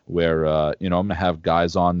where, I'm going to have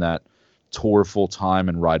guys on that tour full time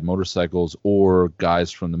and ride motorcycles, or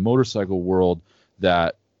guys from the motorcycle world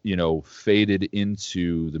that, faded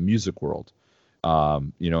into the music world,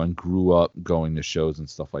 and grew up going to shows and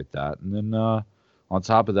stuff like that. And then, on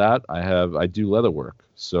top of that, I do leather work.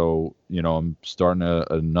 So, I'm starting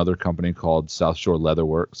another company called South Shore Leather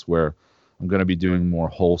Works, where I'm going to be doing more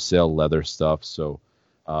wholesale leather stuff. So,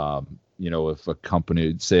 if a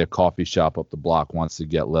company, say a coffee shop up the block, wants to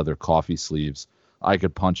get leather coffee sleeves, I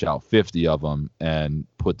could punch out 50 of them and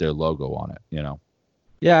put their logo on it,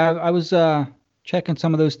 Yeah, I was checking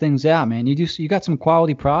some of those things out, man. You got some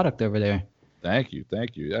quality product over there. Thank you.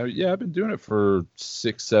 I've been doing it for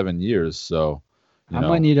 6-7 years, so I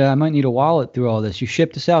might need a wallet through all this. You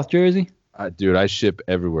ship to South Jersey? Dude, I ship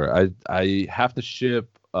everywhere. I have to ship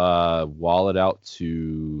a wallet out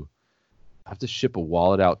to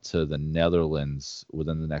the Netherlands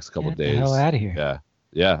within the next couple of days. Get the hell out of here.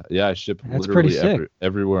 Yeah. I ship That's literally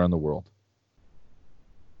everywhere in the world.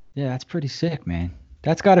 Yeah, that's pretty sick, man.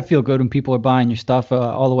 That's got to feel good when people are buying your stuff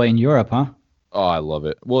all the way in Europe, huh? Oh, I love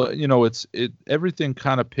it. Well, everything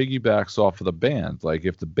kind of piggybacks off of the band. Like,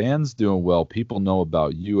 if the band's doing well, people know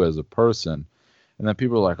about you as a person. And then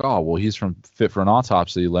people are like, oh, well, he's from Fit for an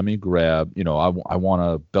Autopsy. Let me grab, I want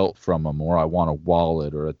a belt from him, or I want a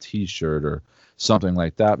wallet or a T-shirt or something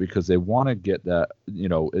like that, because they want to get that,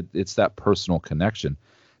 it's that personal connection.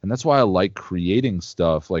 And that's why I like creating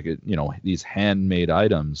stuff like, these handmade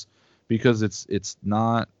items, because it's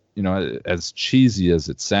not, as cheesy as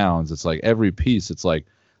it sounds. It's like every piece, it's like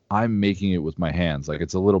I'm making it with my hands. Like,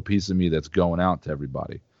 it's a little piece of me that's going out to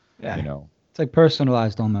everybody. Yeah. It's like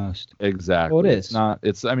personalized almost. Exactly. Well, it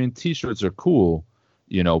is. T-shirts are cool,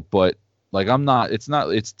 but like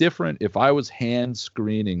it's different. If I was hand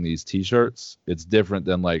screening these T-shirts, it's different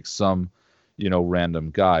than like some,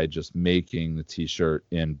 random guy just making the T-shirt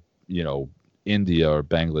in, India or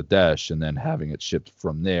Bangladesh and then having it shipped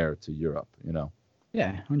from there to Europe,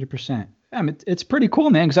 Yeah, 100%. It's pretty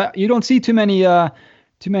cool, man, because you don't see too many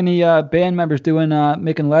band members doing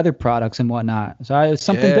making leather products and whatnot. So it's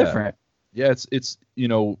something different. Yeah, it's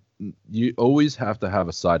you always have to have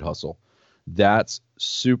a side hustle. That's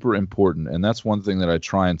super important, and that's one thing that I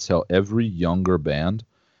try and tell every younger band.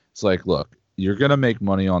 It's like, look, you're gonna make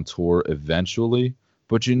money on tour eventually,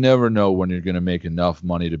 but you never know when you're gonna make enough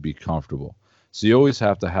money to be comfortable. So you always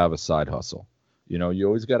have to have a side hustle. You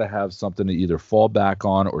always got to have something to either fall back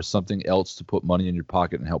on or something else to put money in your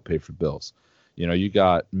pocket and help pay for bills. You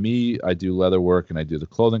got me, I do leather work and I do the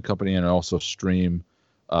clothing company, and I also stream,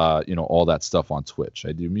 all that stuff on Twitch.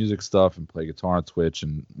 I do music stuff and play guitar on Twitch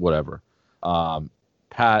and whatever.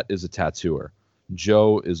 Pat is a tattooer.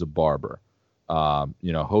 Joe is a barber.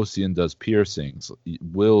 Hosian does piercings.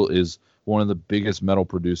 Will is one of the biggest metal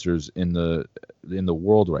producers in the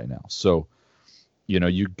world right now. So,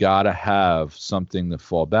 you gotta have something to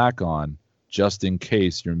fall back on just in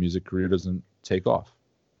case your music career doesn't take off.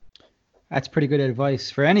 That's pretty good advice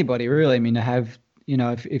for anybody, really. I mean, to have,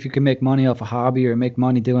 if you can make money off a hobby or make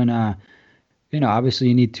money doing, obviously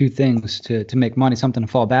you need two things to make money, something to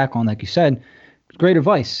fall back on, like you said. Great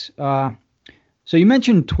advice. So you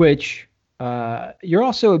mentioned Twitch. You're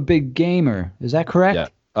also a big gamer. Is that correct?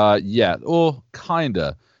 Yeah. Well,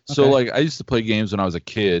 kinda. So Okay. like I used to play games when I was a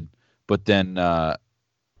kid, but then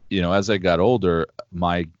as I got older,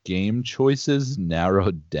 my game choices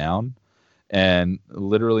narrowed down. And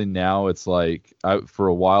literally now it's like for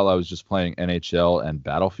a while I was just playing NHL and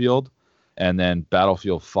Battlefield, and then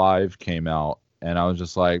Battlefield 5 came out, and I was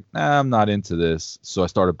just like, I'm not into this. So I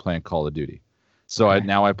started playing Call of Duty. So Okay.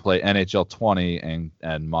 now I play NHL 20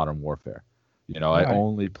 and Modern Warfare. I Right.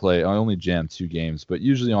 only jam 2 games, but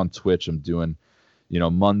usually on Twitch I'm doing,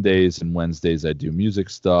 Mondays and Wednesdays I do music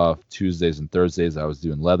stuff. Tuesdays and Thursdays I was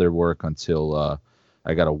doing leather work until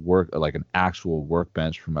I got to work like an actual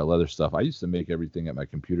workbench for my leather stuff. I used to make everything at my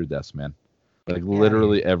computer desk, man. Like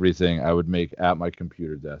literally everything I would make at my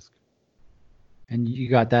computer desk. And you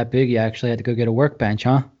got that big, you actually had to go get a workbench,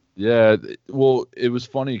 huh? Yeah, well, it was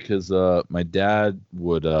funny because my dad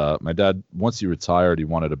once he retired, he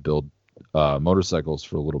wanted to build motorcycles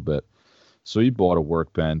for a little bit. So he bought a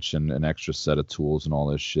workbench and an extra set of tools and all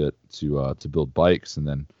this shit to build bikes. And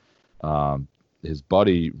then his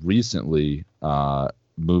buddy recently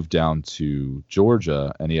moved down to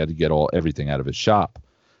Georgia, and he had to get everything out of his shop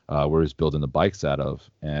where he's building the bikes out of.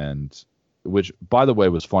 And which, by the way,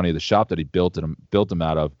 was funny. The shop that he built them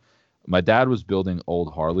out of, my dad was building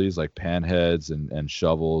old Harleys like panheads and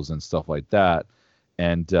shovels and stuff like that.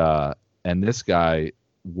 And this guy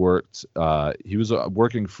worked. He was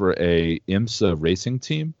working for a IMSA racing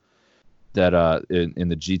team that in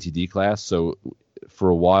the GTD class. So for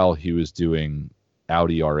a while he was doing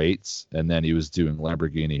Audi R8s, and then he was doing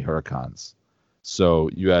Lamborghini Huracans. So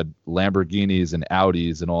you had Lamborghinis and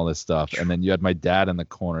Audis and all this stuff, and then you had my dad in the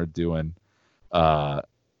corner doing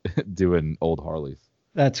doing old Harleys.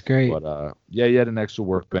 That's great. But yeah, he had an extra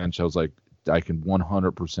workbench. I was like, I can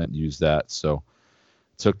 100% use that. So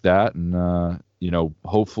took that, and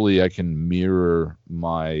hopefully I can mirror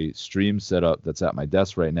my stream setup that's at my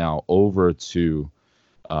desk right now over to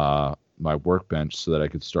my workbench so that I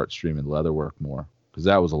could start streaming leatherwork more, because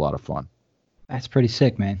that was a lot of fun. That's pretty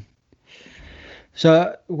sick, man.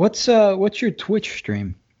 So what's your Twitch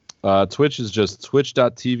stream? Twitch is just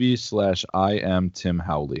twitch.tv/I am Tim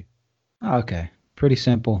Howley. Okay, pretty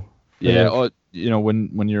simple. Yeah,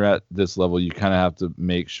 when you're at this level, you kind of have to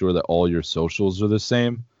make sure that all your socials are the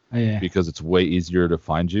same. Yeah. Because it's way easier to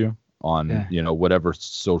find you on whatever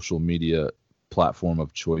social media platform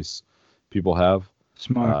of choice people have.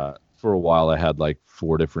 Smart. For a while I had like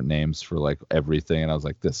 4 different names for like everything, and I was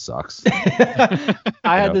like, this sucks. I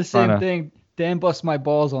had the same thing. Dan bust my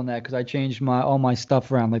balls on that because I changed all my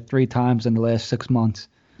stuff around like 3 times in the last 6 months.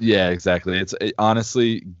 Yeah, exactly.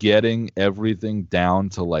 Honestly getting everything down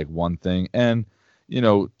to like one thing. And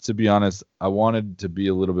to be honest, I wanted to be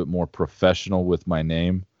a little bit more professional with my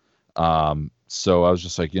name. So I was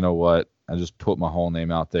just like, you know what? I just put my whole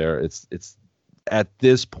name out there. It's at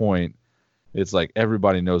this point, it's like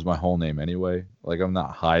everybody knows my whole name anyway. Like I'm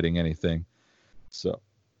not hiding anything. So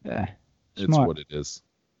yeah, it's smart. what it is.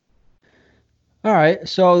 All right.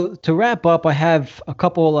 So to wrap up, I have a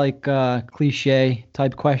couple like cliche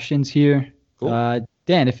type questions here. Cool.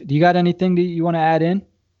 Dan, do you got anything that you want to add in?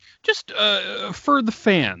 Just for the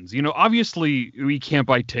fans, obviously we can't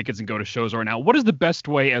buy tickets and go to shows right now. What is the best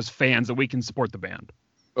way as fans that we can support the band?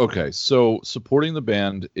 Okay, so supporting the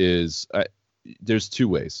band is there's 2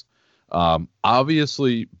 ways.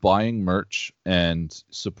 Obviously, buying merch and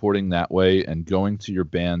supporting that way, and going to your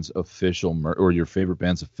band's official or your favorite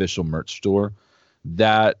band's official merch store.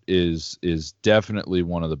 That is definitely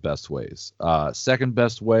one of the best ways. Second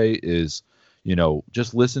best way is,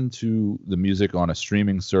 just listen to the music on a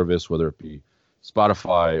streaming service, whether it be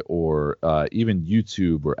Spotify or even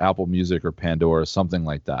YouTube or Apple Music or Pandora, something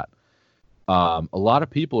like that. A lot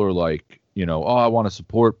of people are like, I want to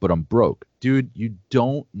support, but I'm broke. Dude, you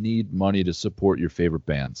don't need money to support your favorite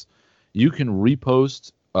bands. You can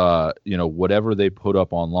repost, whatever they put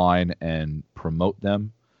up online and promote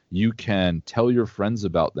them. You can tell your friends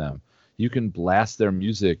about them. You can blast their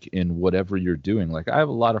music in whatever you're doing. Like I have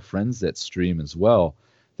a lot of friends that stream as well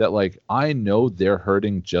that like, I know they're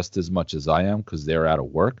hurting just as much as I am because they're out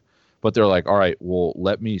of work, but they're like, all right, well,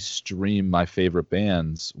 let me stream my favorite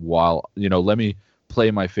bands while, let me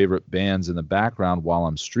play my favorite bands in the background while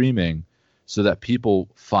I'm streaming so that people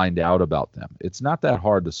find out about them. It's not that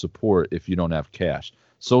hard to support if you don't have cash.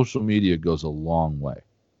 Social media goes a long way.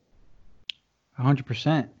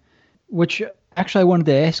 100%. Which actually I wanted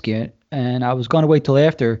to ask you, and I was going to wait till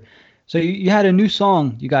after. So you had a new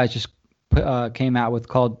song you guys just came out with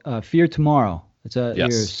called Fear Tomorrow. It's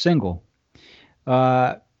your single.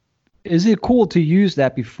 Is it cool to use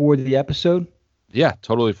that before the episode? Yeah,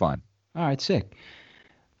 totally fine. All right, sick.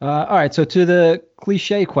 All right, so to the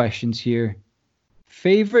cliche questions here.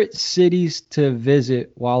 Favorite cities to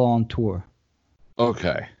visit while on tour?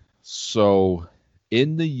 Okay. So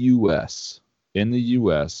in the US,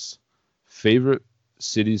 favorite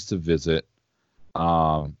cities to visit.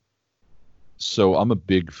 So I'm a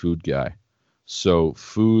big food guy. So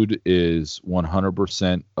food is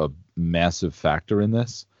 100% a massive factor in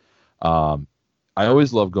this. I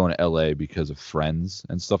always love going to LA because of friends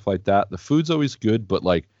and stuff like that. The food's always good, but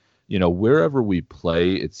like, wherever we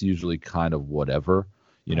play, it's usually kind of whatever.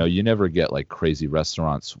 You never get like crazy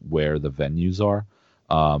restaurants where the venues are.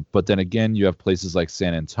 But then again, you have places like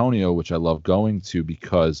San Antonio, which I love going to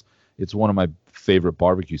because it's one of my favorite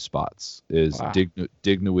barbecue spots. Is Wow.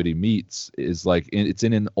 Dignity Meats is like it's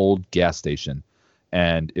in an old gas station,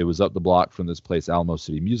 and it was up the block from this place, Alamo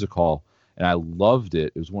City Music Hall, and I loved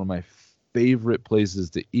it. It was one of my favorite places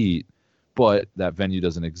to eat, but that venue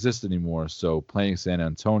doesn't exist anymore. So playing San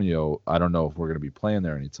Antonio, I don't know if we're going to be playing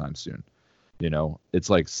there anytime soon. It's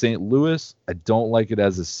like St. Louis. I don't like it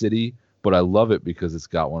as a city, but I love it because it's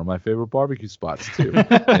got one of my favorite barbecue spots too.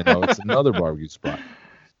 It's another barbecue spot.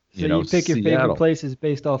 So you pick your Seattle. favorite places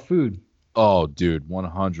based off food. Oh, dude,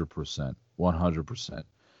 100%,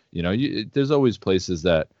 100%. There's always places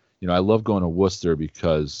that I love going to Worcester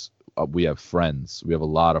because we have friends. We have a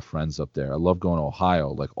lot of friends up there. I love going to Ohio,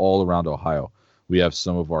 like all around Ohio. We have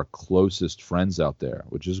some of our closest friends out there,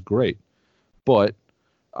 which is great. But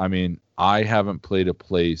I mean, I haven't played a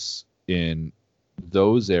place in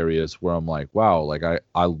those areas where I'm like, wow, like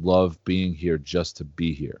I love being here just to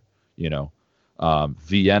be here.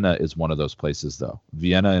 Vienna is one of those places though.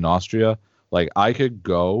 Vienna in Austria, like I could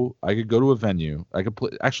go to a venue. I could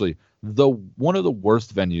play, actually, one of the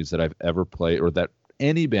worst venues that I've ever played or that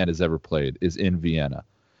any band has ever played is in Vienna.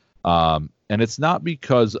 And it's not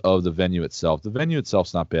because of the venue itself. The venue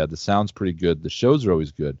itself's not bad. The sound's pretty good. The shows are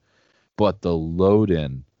always good. But the load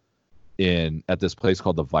in at this place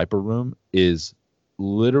called the Viper Room is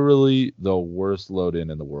literally the worst load in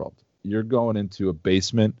the world. You're going into a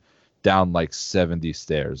basement down like 70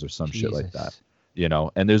 stairs or some shit like that,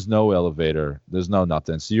 and there's no elevator, there's no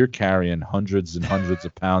nothing. So you're carrying hundreds and hundreds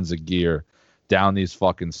of pounds of gear down these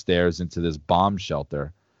fucking stairs into this bomb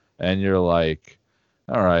shelter. And you're like,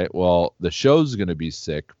 all right, well, the show's going to be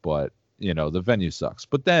sick, but the venue sucks.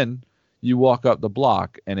 But then you walk up the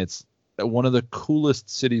block and it's one of the coolest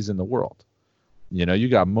cities in the world. You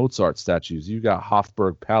got Mozart statues, you got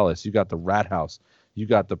Hofburg Palace, you got the Rat House, you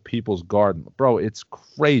got the People's Garden. Bro, it's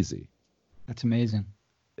crazy. That's amazing.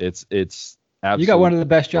 It's absolutely. You got one of the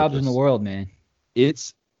best jobs in the world, man.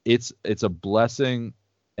 It's a blessing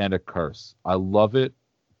and a curse. I love it,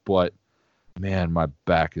 but man, my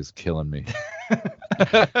back is killing me.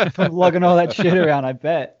 From lugging all that shit around, I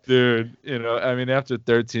bet. Dude, I mean, after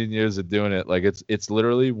 13 years of doing it, like it's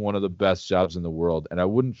literally one of the best jobs in the world, and I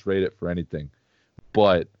wouldn't trade it for anything.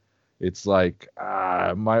 But it's like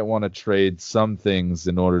I might want to trade some things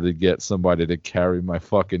in order to get somebody to carry my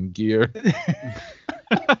fucking gear.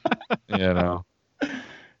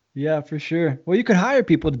 Yeah, for sure. Well, you could hire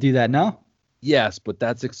people to do that now. Yes, but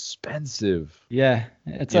that's expensive. Yeah,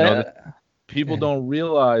 it's people don't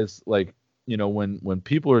realize, like, when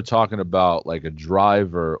people are talking about like a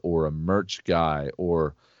driver or a merch guy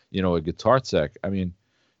or a guitar tech. I mean,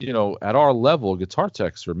 at our level, guitar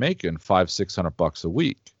techs are making $500-$600 a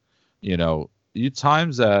week. You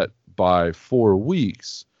times that by 4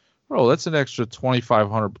 weeks, bro, that's an extra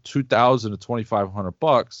 $2,500 to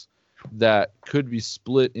 $2,500 that could be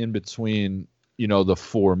split in between, the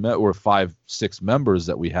 5-6 members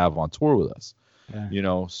that we have on tour with us.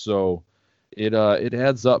 Yeah. So it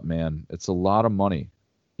adds up, man. It's a lot of money.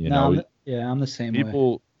 I'm the same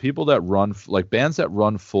way. People that run, like bands that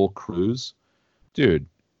run full crews, dude,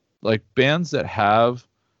 like bands that have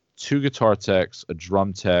 2 guitar techs, a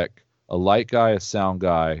drum tech, a light guy, a sound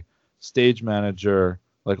guy, stage manager,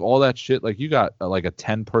 like all that shit. Like you got like a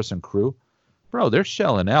 10-person crew, bro. They're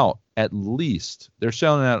shelling out at least. I'd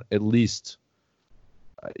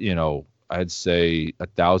say $1,000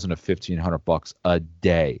 to $1,500 a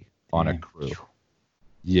day on a crew.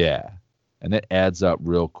 Yeah, and it adds up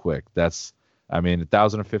real quick. That's, $1,000 to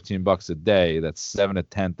 $1,500 a day. That's $7,000 to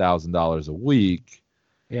 $10,000 a week.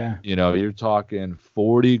 Yeah. You're talking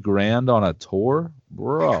 $40,000 on a tour,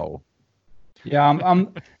 bro. Yeah,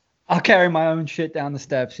 I'll carry my own shit down the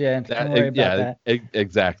steps. Yeah, don't worry about that.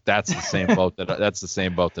 Exact. That's the same boat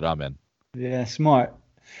that I'm in. Yeah, smart.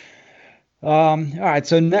 All right.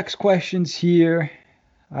 So next questions here.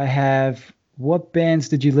 I have, what bands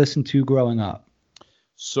did you listen to growing up?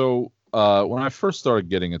 So when I first started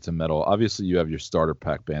getting into metal, obviously you have your starter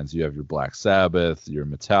pack bands. You have your Black Sabbath, your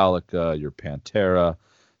Metallica, your Pantera,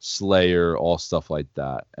 Slayer, all stuff like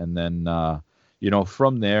that. And then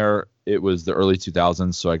from there, it was the early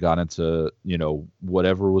 2000s, so I got into,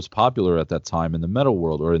 whatever was popular at that time in the metal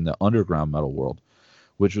world or in the underground metal world,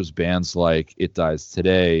 which was bands like It Dies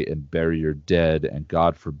Today and Bury Your Dead and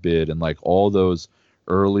God Forbid and like all those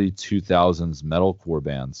early 2000s metalcore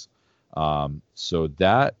bands. So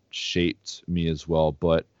that shaped me as well.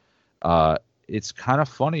 But it's kind of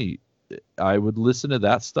funny. I would listen to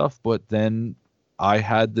that stuff, but then I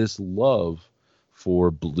had this love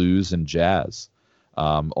for blues and jazz.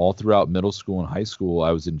 All throughout middle school and high school,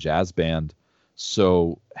 I was in jazz band.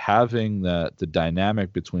 So having the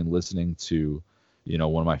dynamic between listening to,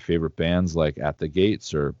 one of my favorite bands like At the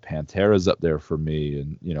Gates or Pantera's up there for me,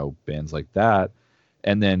 and, bands like that.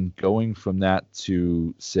 And then going from that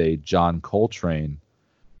to, say, John Coltrane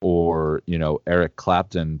or, Eric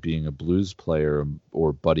Clapton being a blues player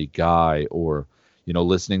or Buddy Guy or,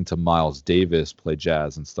 listening to Miles Davis play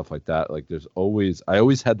jazz and stuff like that. Like I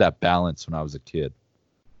always had that balance when I was a kid.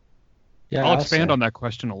 Yeah, I'll expand on that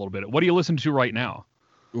question a little bit. What do you listen to right now?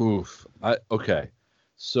 Oof. Okay.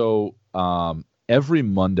 So every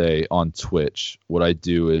Monday on Twitch, what I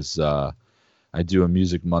do is I do a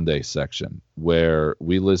Music Monday section where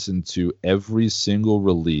we listen to every single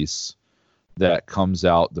release that comes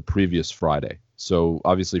out the previous Friday. So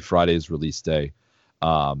obviously Friday is release day.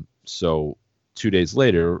 So 2 days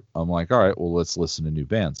later, I'm like, all right, well, let's listen to new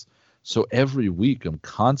bands. So every week I'm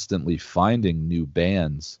constantly finding new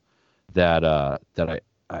bands that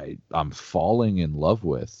I'm falling in love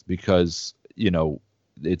with because,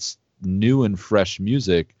 it's new and fresh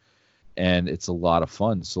music and it's a lot of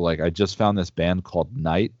fun. So like I just found this band called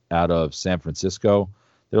Night out of San Francisco.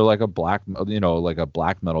 They're like a black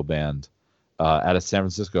metal band out of San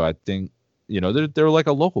Francisco. I think, they're like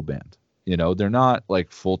a local band. They're not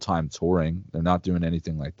like full-time touring. They're not doing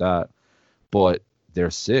anything like that, but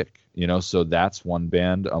they're sick, so that's one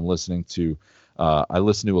band I'm listening to. I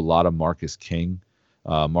listen to a lot of Marcus King.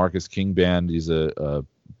 Marcus King band. He's a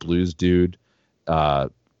blues dude. I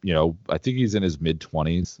think he's in his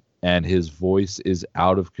mid-20s, and his voice is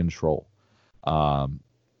out of control.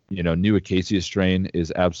 New Acacia Strain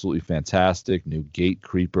is absolutely fantastic. New Gate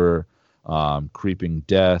Creeper, Creeping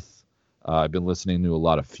Death. I've been listening to a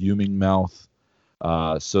lot of Fuming Mouth.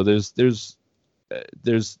 So there's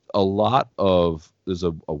a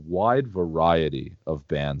wide variety of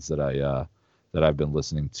bands that I've been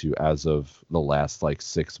listening to as of the last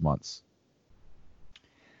 6 months.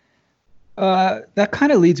 That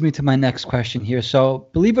kind of leads me to my next question here. So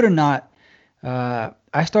believe it or not,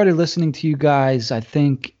 I started listening to you guys, I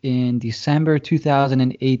think in December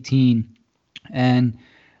 2018. And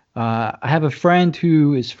I have a friend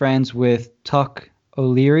who is friends with Tuck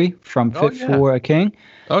O'Leary from Fit for a King.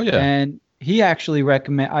 Oh, yeah. And he actually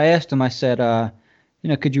I asked him, I said,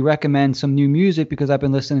 could you recommend some new music? Because I've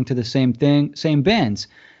been listening to the same bands.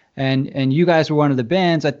 And you guys were one of the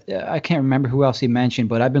bands. I can't remember who else he mentioned,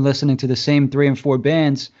 but I've been listening to the same 3 and 4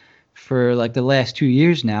 bands for like the last 2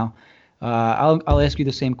 years now. I'll ask you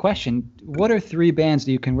the same question. What are 3 bands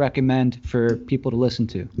that you can recommend for people to listen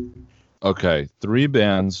to? Okay, 3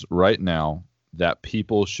 bands right now that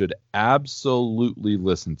people should absolutely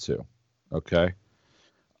listen to. Okay.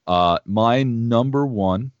 My number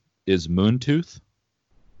 1 is Moontooth.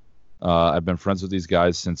 I've been friends with these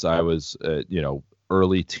guys since I was,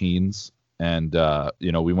 early teens. And,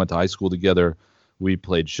 we went to high school together. We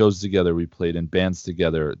played shows together. We played in bands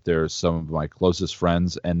together. They're some of my closest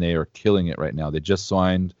friends, and they are killing it right now. They just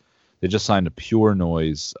signed to Pure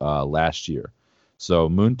Noise last year. So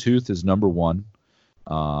Moontooth is number 1.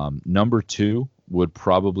 Number 2 would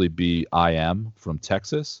probably be I Am from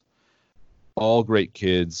Texas. All great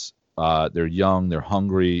kids. They're young. They're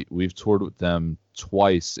hungry. We've toured with them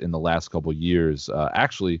twice in the last couple years.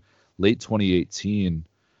 Actually, late 2018,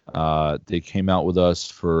 they came out with us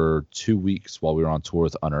for 2 weeks while we were on tour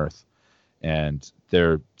with Unearth. And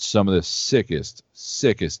they're some of the sickest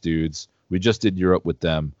dudes. We just did Europe with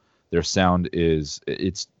them. Their sound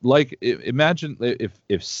it's like, imagine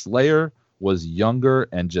if Slayer was younger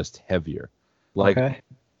and just heavier. Like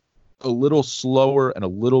a little slower and a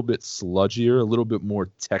little bit sludgier, a little bit more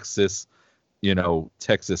Texas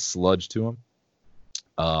sludge to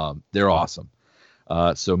them. They're awesome.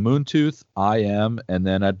 So Moontooth, I Am, and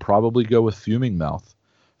then I'd probably go with Fuming Mouth.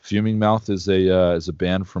 Fuming Mouth is a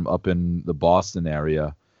band from up in the Boston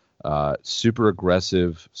area. Super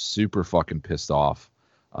aggressive, super fucking pissed off.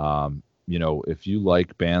 If you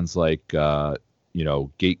like bands like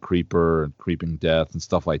Gate Creeper and Creeping Death and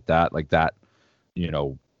stuff like that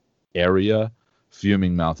area,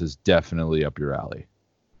 Fuming Mouth is definitely up your alley.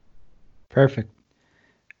 Perfect.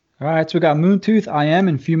 All right, so we got Moontooth, I Am,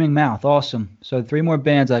 and Fuming Mouth. Awesome. So 3 more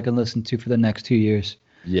bands I can listen to for the next 2 years.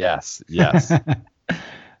 Yes.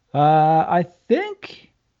 I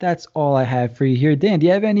think that's all I have for you here. Dan, do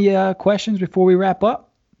you have any questions before we wrap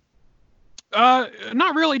up?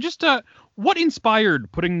 Not really. Just what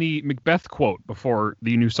inspired putting the Macbeth quote before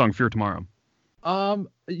the new song Fear Tomorrow?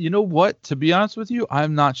 You know what? To be honest with you,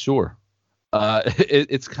 I'm not sure.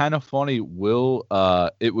 It's kind of funny. Will,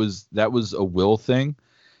 that was a Will thing,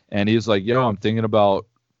 and he was like, "Yo, I'm thinking about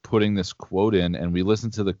putting this quote in," and we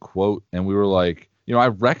listened to the quote, and we were like, I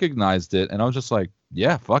recognized it, and I was just like,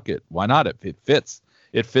 "Yeah, fuck it, why not? It fits.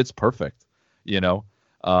 It fits perfect." So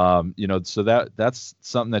that's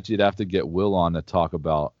something that you'd have to get Will on to talk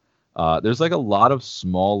about. There's like a lot of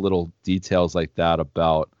small little details like that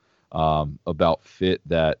about fit,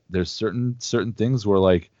 that there's certain things where,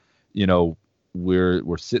 like,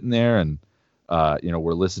 we're sitting there and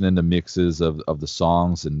we're listening to mixes of the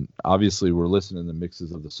songs, and obviously we're listening to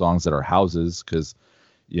mixes of the songs at our houses because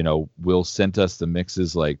Will sent us the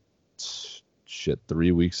mixes like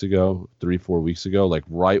 4 weeks ago, like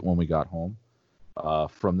right when we got home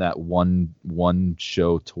from that one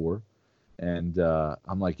show tour. And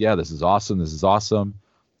I'm like, yeah, this is awesome.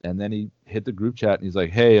 And then he hit the group chat and he's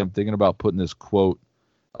like, hey, I'm thinking about putting this quote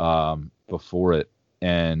before it.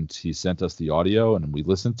 And he sent us the audio and we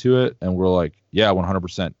listened to it and we're like, yeah,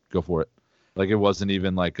 100%, go for it. Like, it wasn't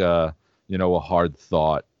even like a hard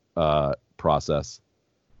thought process.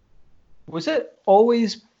 Was it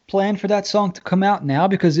always planned for that song to come out now?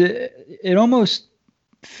 Because it almost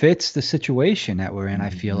fits the situation that we're in, I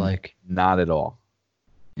feel like. Not at all.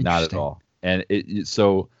 Not at all. And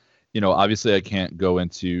so, obviously I can't go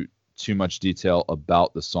into too much detail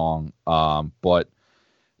about the song, but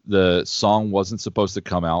the song wasn't supposed to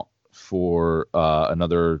come out for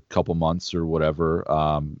another couple months or whatever.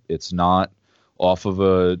 It's not off of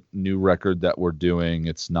a new record that we're doing.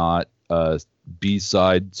 It's not a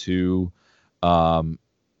B-side to,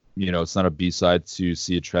 it's not a B-side to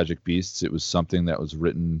See a Tragic Beasts. It was something that was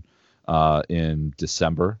written in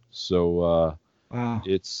December. So wow.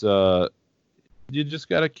 It's you just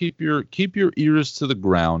got to keep your ears to the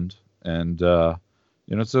ground, and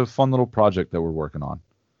it's a fun little project that we're working on.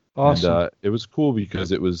 Awesome. And it was cool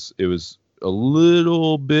because it was a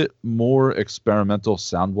little bit more experimental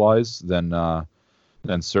sound wise than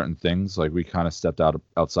certain things. Like, we kind of stepped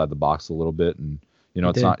outside the box a little bit, and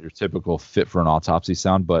it's not your typical Fit for an Autopsy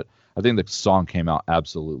sound, but I think the song came out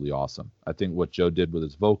absolutely awesome. I think what Joe did with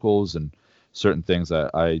his vocals and certain things,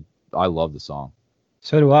 I love the song.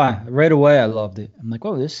 So do I. Right away, I loved it. I'm like,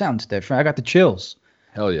 whoa, this sounds different. I got the chills.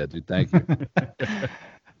 Hell yeah, dude. Thank you.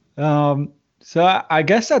 So I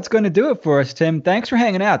guess that's going to do it for us, Tim. Thanks for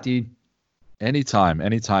hanging out, dude. Anytime,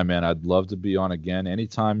 man. I'd love to be on again.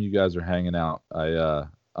 Anytime you guys are hanging out,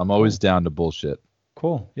 I'm always down to bullshit.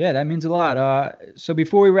 Cool. Yeah, that means a lot. So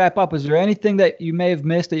before we wrap up, is there anything that you may have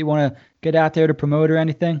missed that you want to get out there to promote or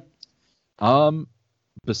anything?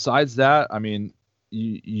 Besides that, I mean,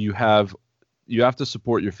 you have to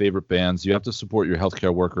support your favorite bands. You have to support your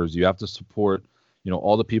healthcare workers. You have to support,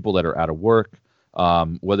 all the people that are out of work.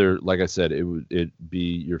 Whether, like I said, it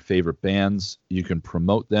be your favorite bands, you can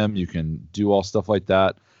promote them, you can do all stuff like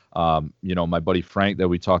that. My buddy Frank that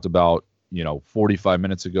we talked about, 45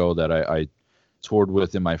 minutes ago, that I toured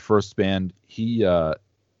with in my first band,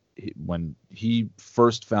 when he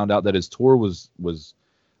first found out that his tour was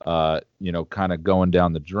kind of going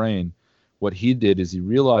down the drain, what he did is he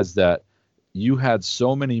realized that you had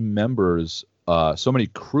so many members, so many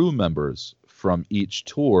crew members from each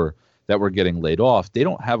tour that were getting laid off. They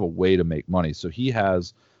don't have a way to make money. So he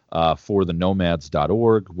has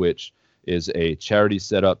forthenomads.org, which is a charity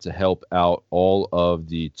set up to help out all of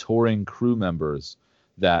the touring crew members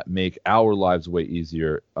that make our lives way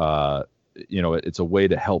easier. It's a way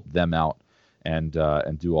to help them out and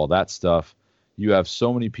do all that stuff. You have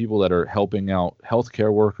so many people that are helping out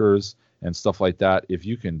healthcare workers and stuff like that. If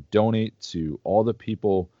you can donate to all the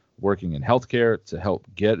people working in healthcare to help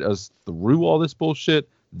get us through all this bullshit,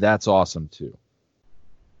 that's awesome too.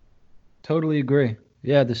 Totally agree.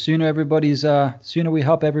 Yeah, the sooner we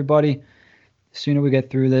help everybody, the sooner we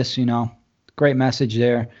get through this, great message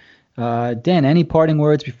there. Dan, any parting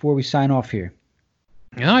words before we sign off here?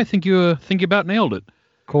 Yeah, I think you about nailed it.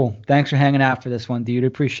 Cool. Thanks for hanging out for this one, dude.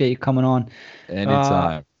 Appreciate you coming on.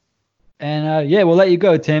 Anytime. We'll let you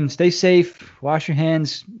go, Tim. Stay safe, wash your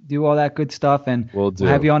hands, do all that good stuff, and we'll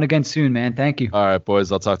have you on again soon, man. Thank you. All right,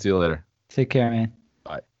 boys. I'll talk to you later. Take care, man.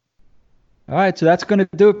 Bye. All right, so that's going to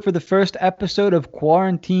do it for the first episode of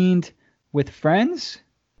Quarantined with Friends.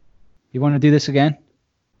 You want to do this again?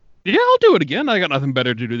 Yeah, I'll do it again. I got nothing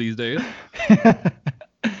better to do these days.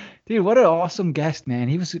 Dude, what an awesome guest, man.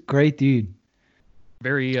 He was a great dude.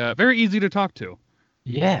 Very very easy to talk to.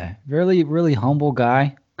 Yeah, really, really humble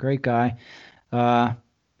guy. Great guy.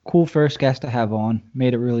 Cool first guest to have on.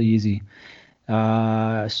 Made it really easy.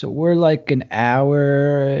 So we're like an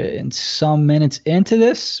hour and some minutes into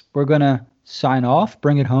this. We're going to sign off,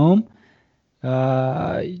 bring it home.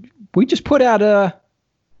 We just put out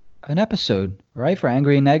an episode, right, for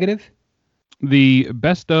Angry and Negative? The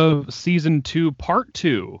best of season 2, part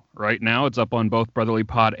 2. Right now, it's up on both Brotherly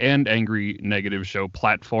Pod and Angry Negative Show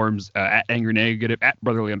platforms. At Angry Negative, at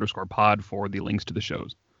Brotherly_Pod for the links to the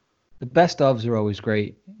shows. The best ofs are always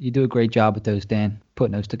great. You do a great job with those, Dan,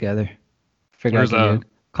 putting those together. There's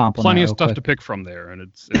plenty of stuff to pick from there, and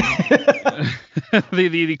it's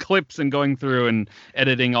the clips and going through and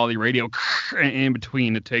editing all the radio in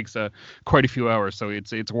between. It takes quite a few hours, so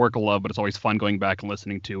it's a work of love, but it's always fun going back and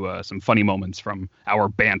listening to some funny moments from our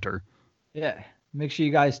banter. Yeah, make sure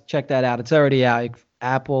you guys check that out. It's already out.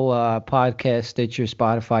 Apple Podcast, Stitcher,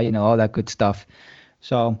 Spotify, all that good stuff.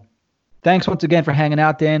 So thanks once again for hanging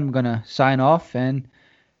out, Dan. I'm gonna sign off, and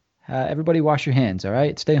everybody wash your hands. All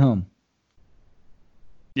right, stay home.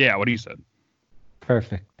 Yeah, what he said.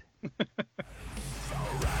 Perfect.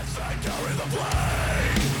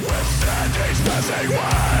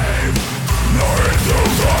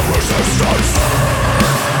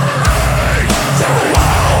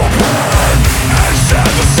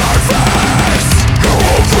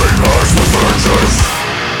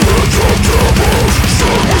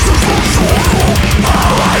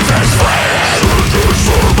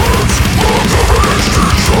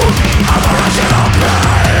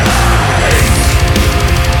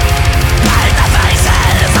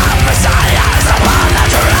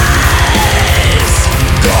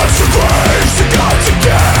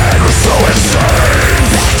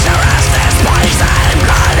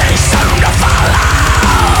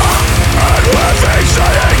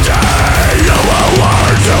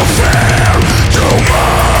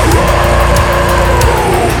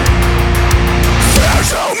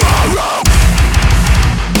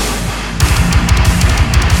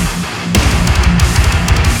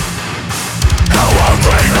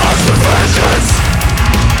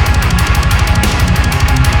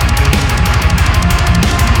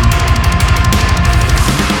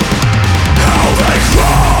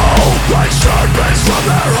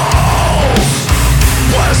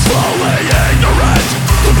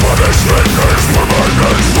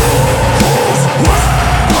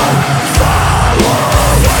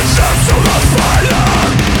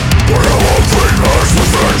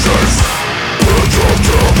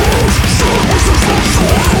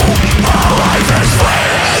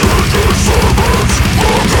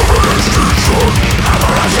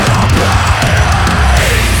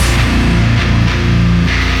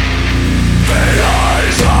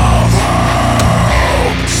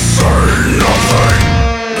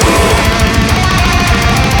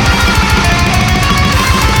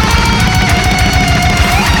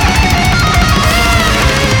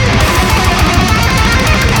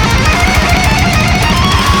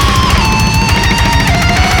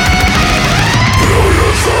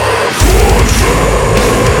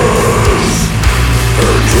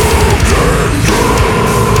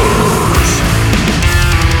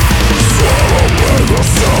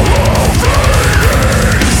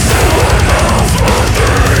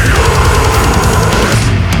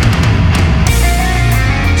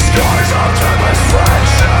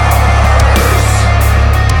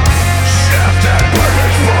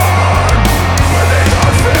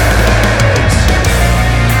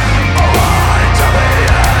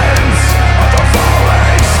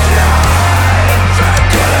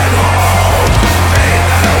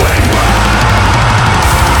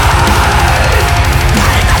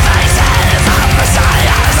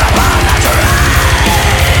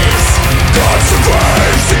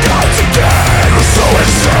 So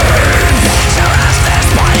insane.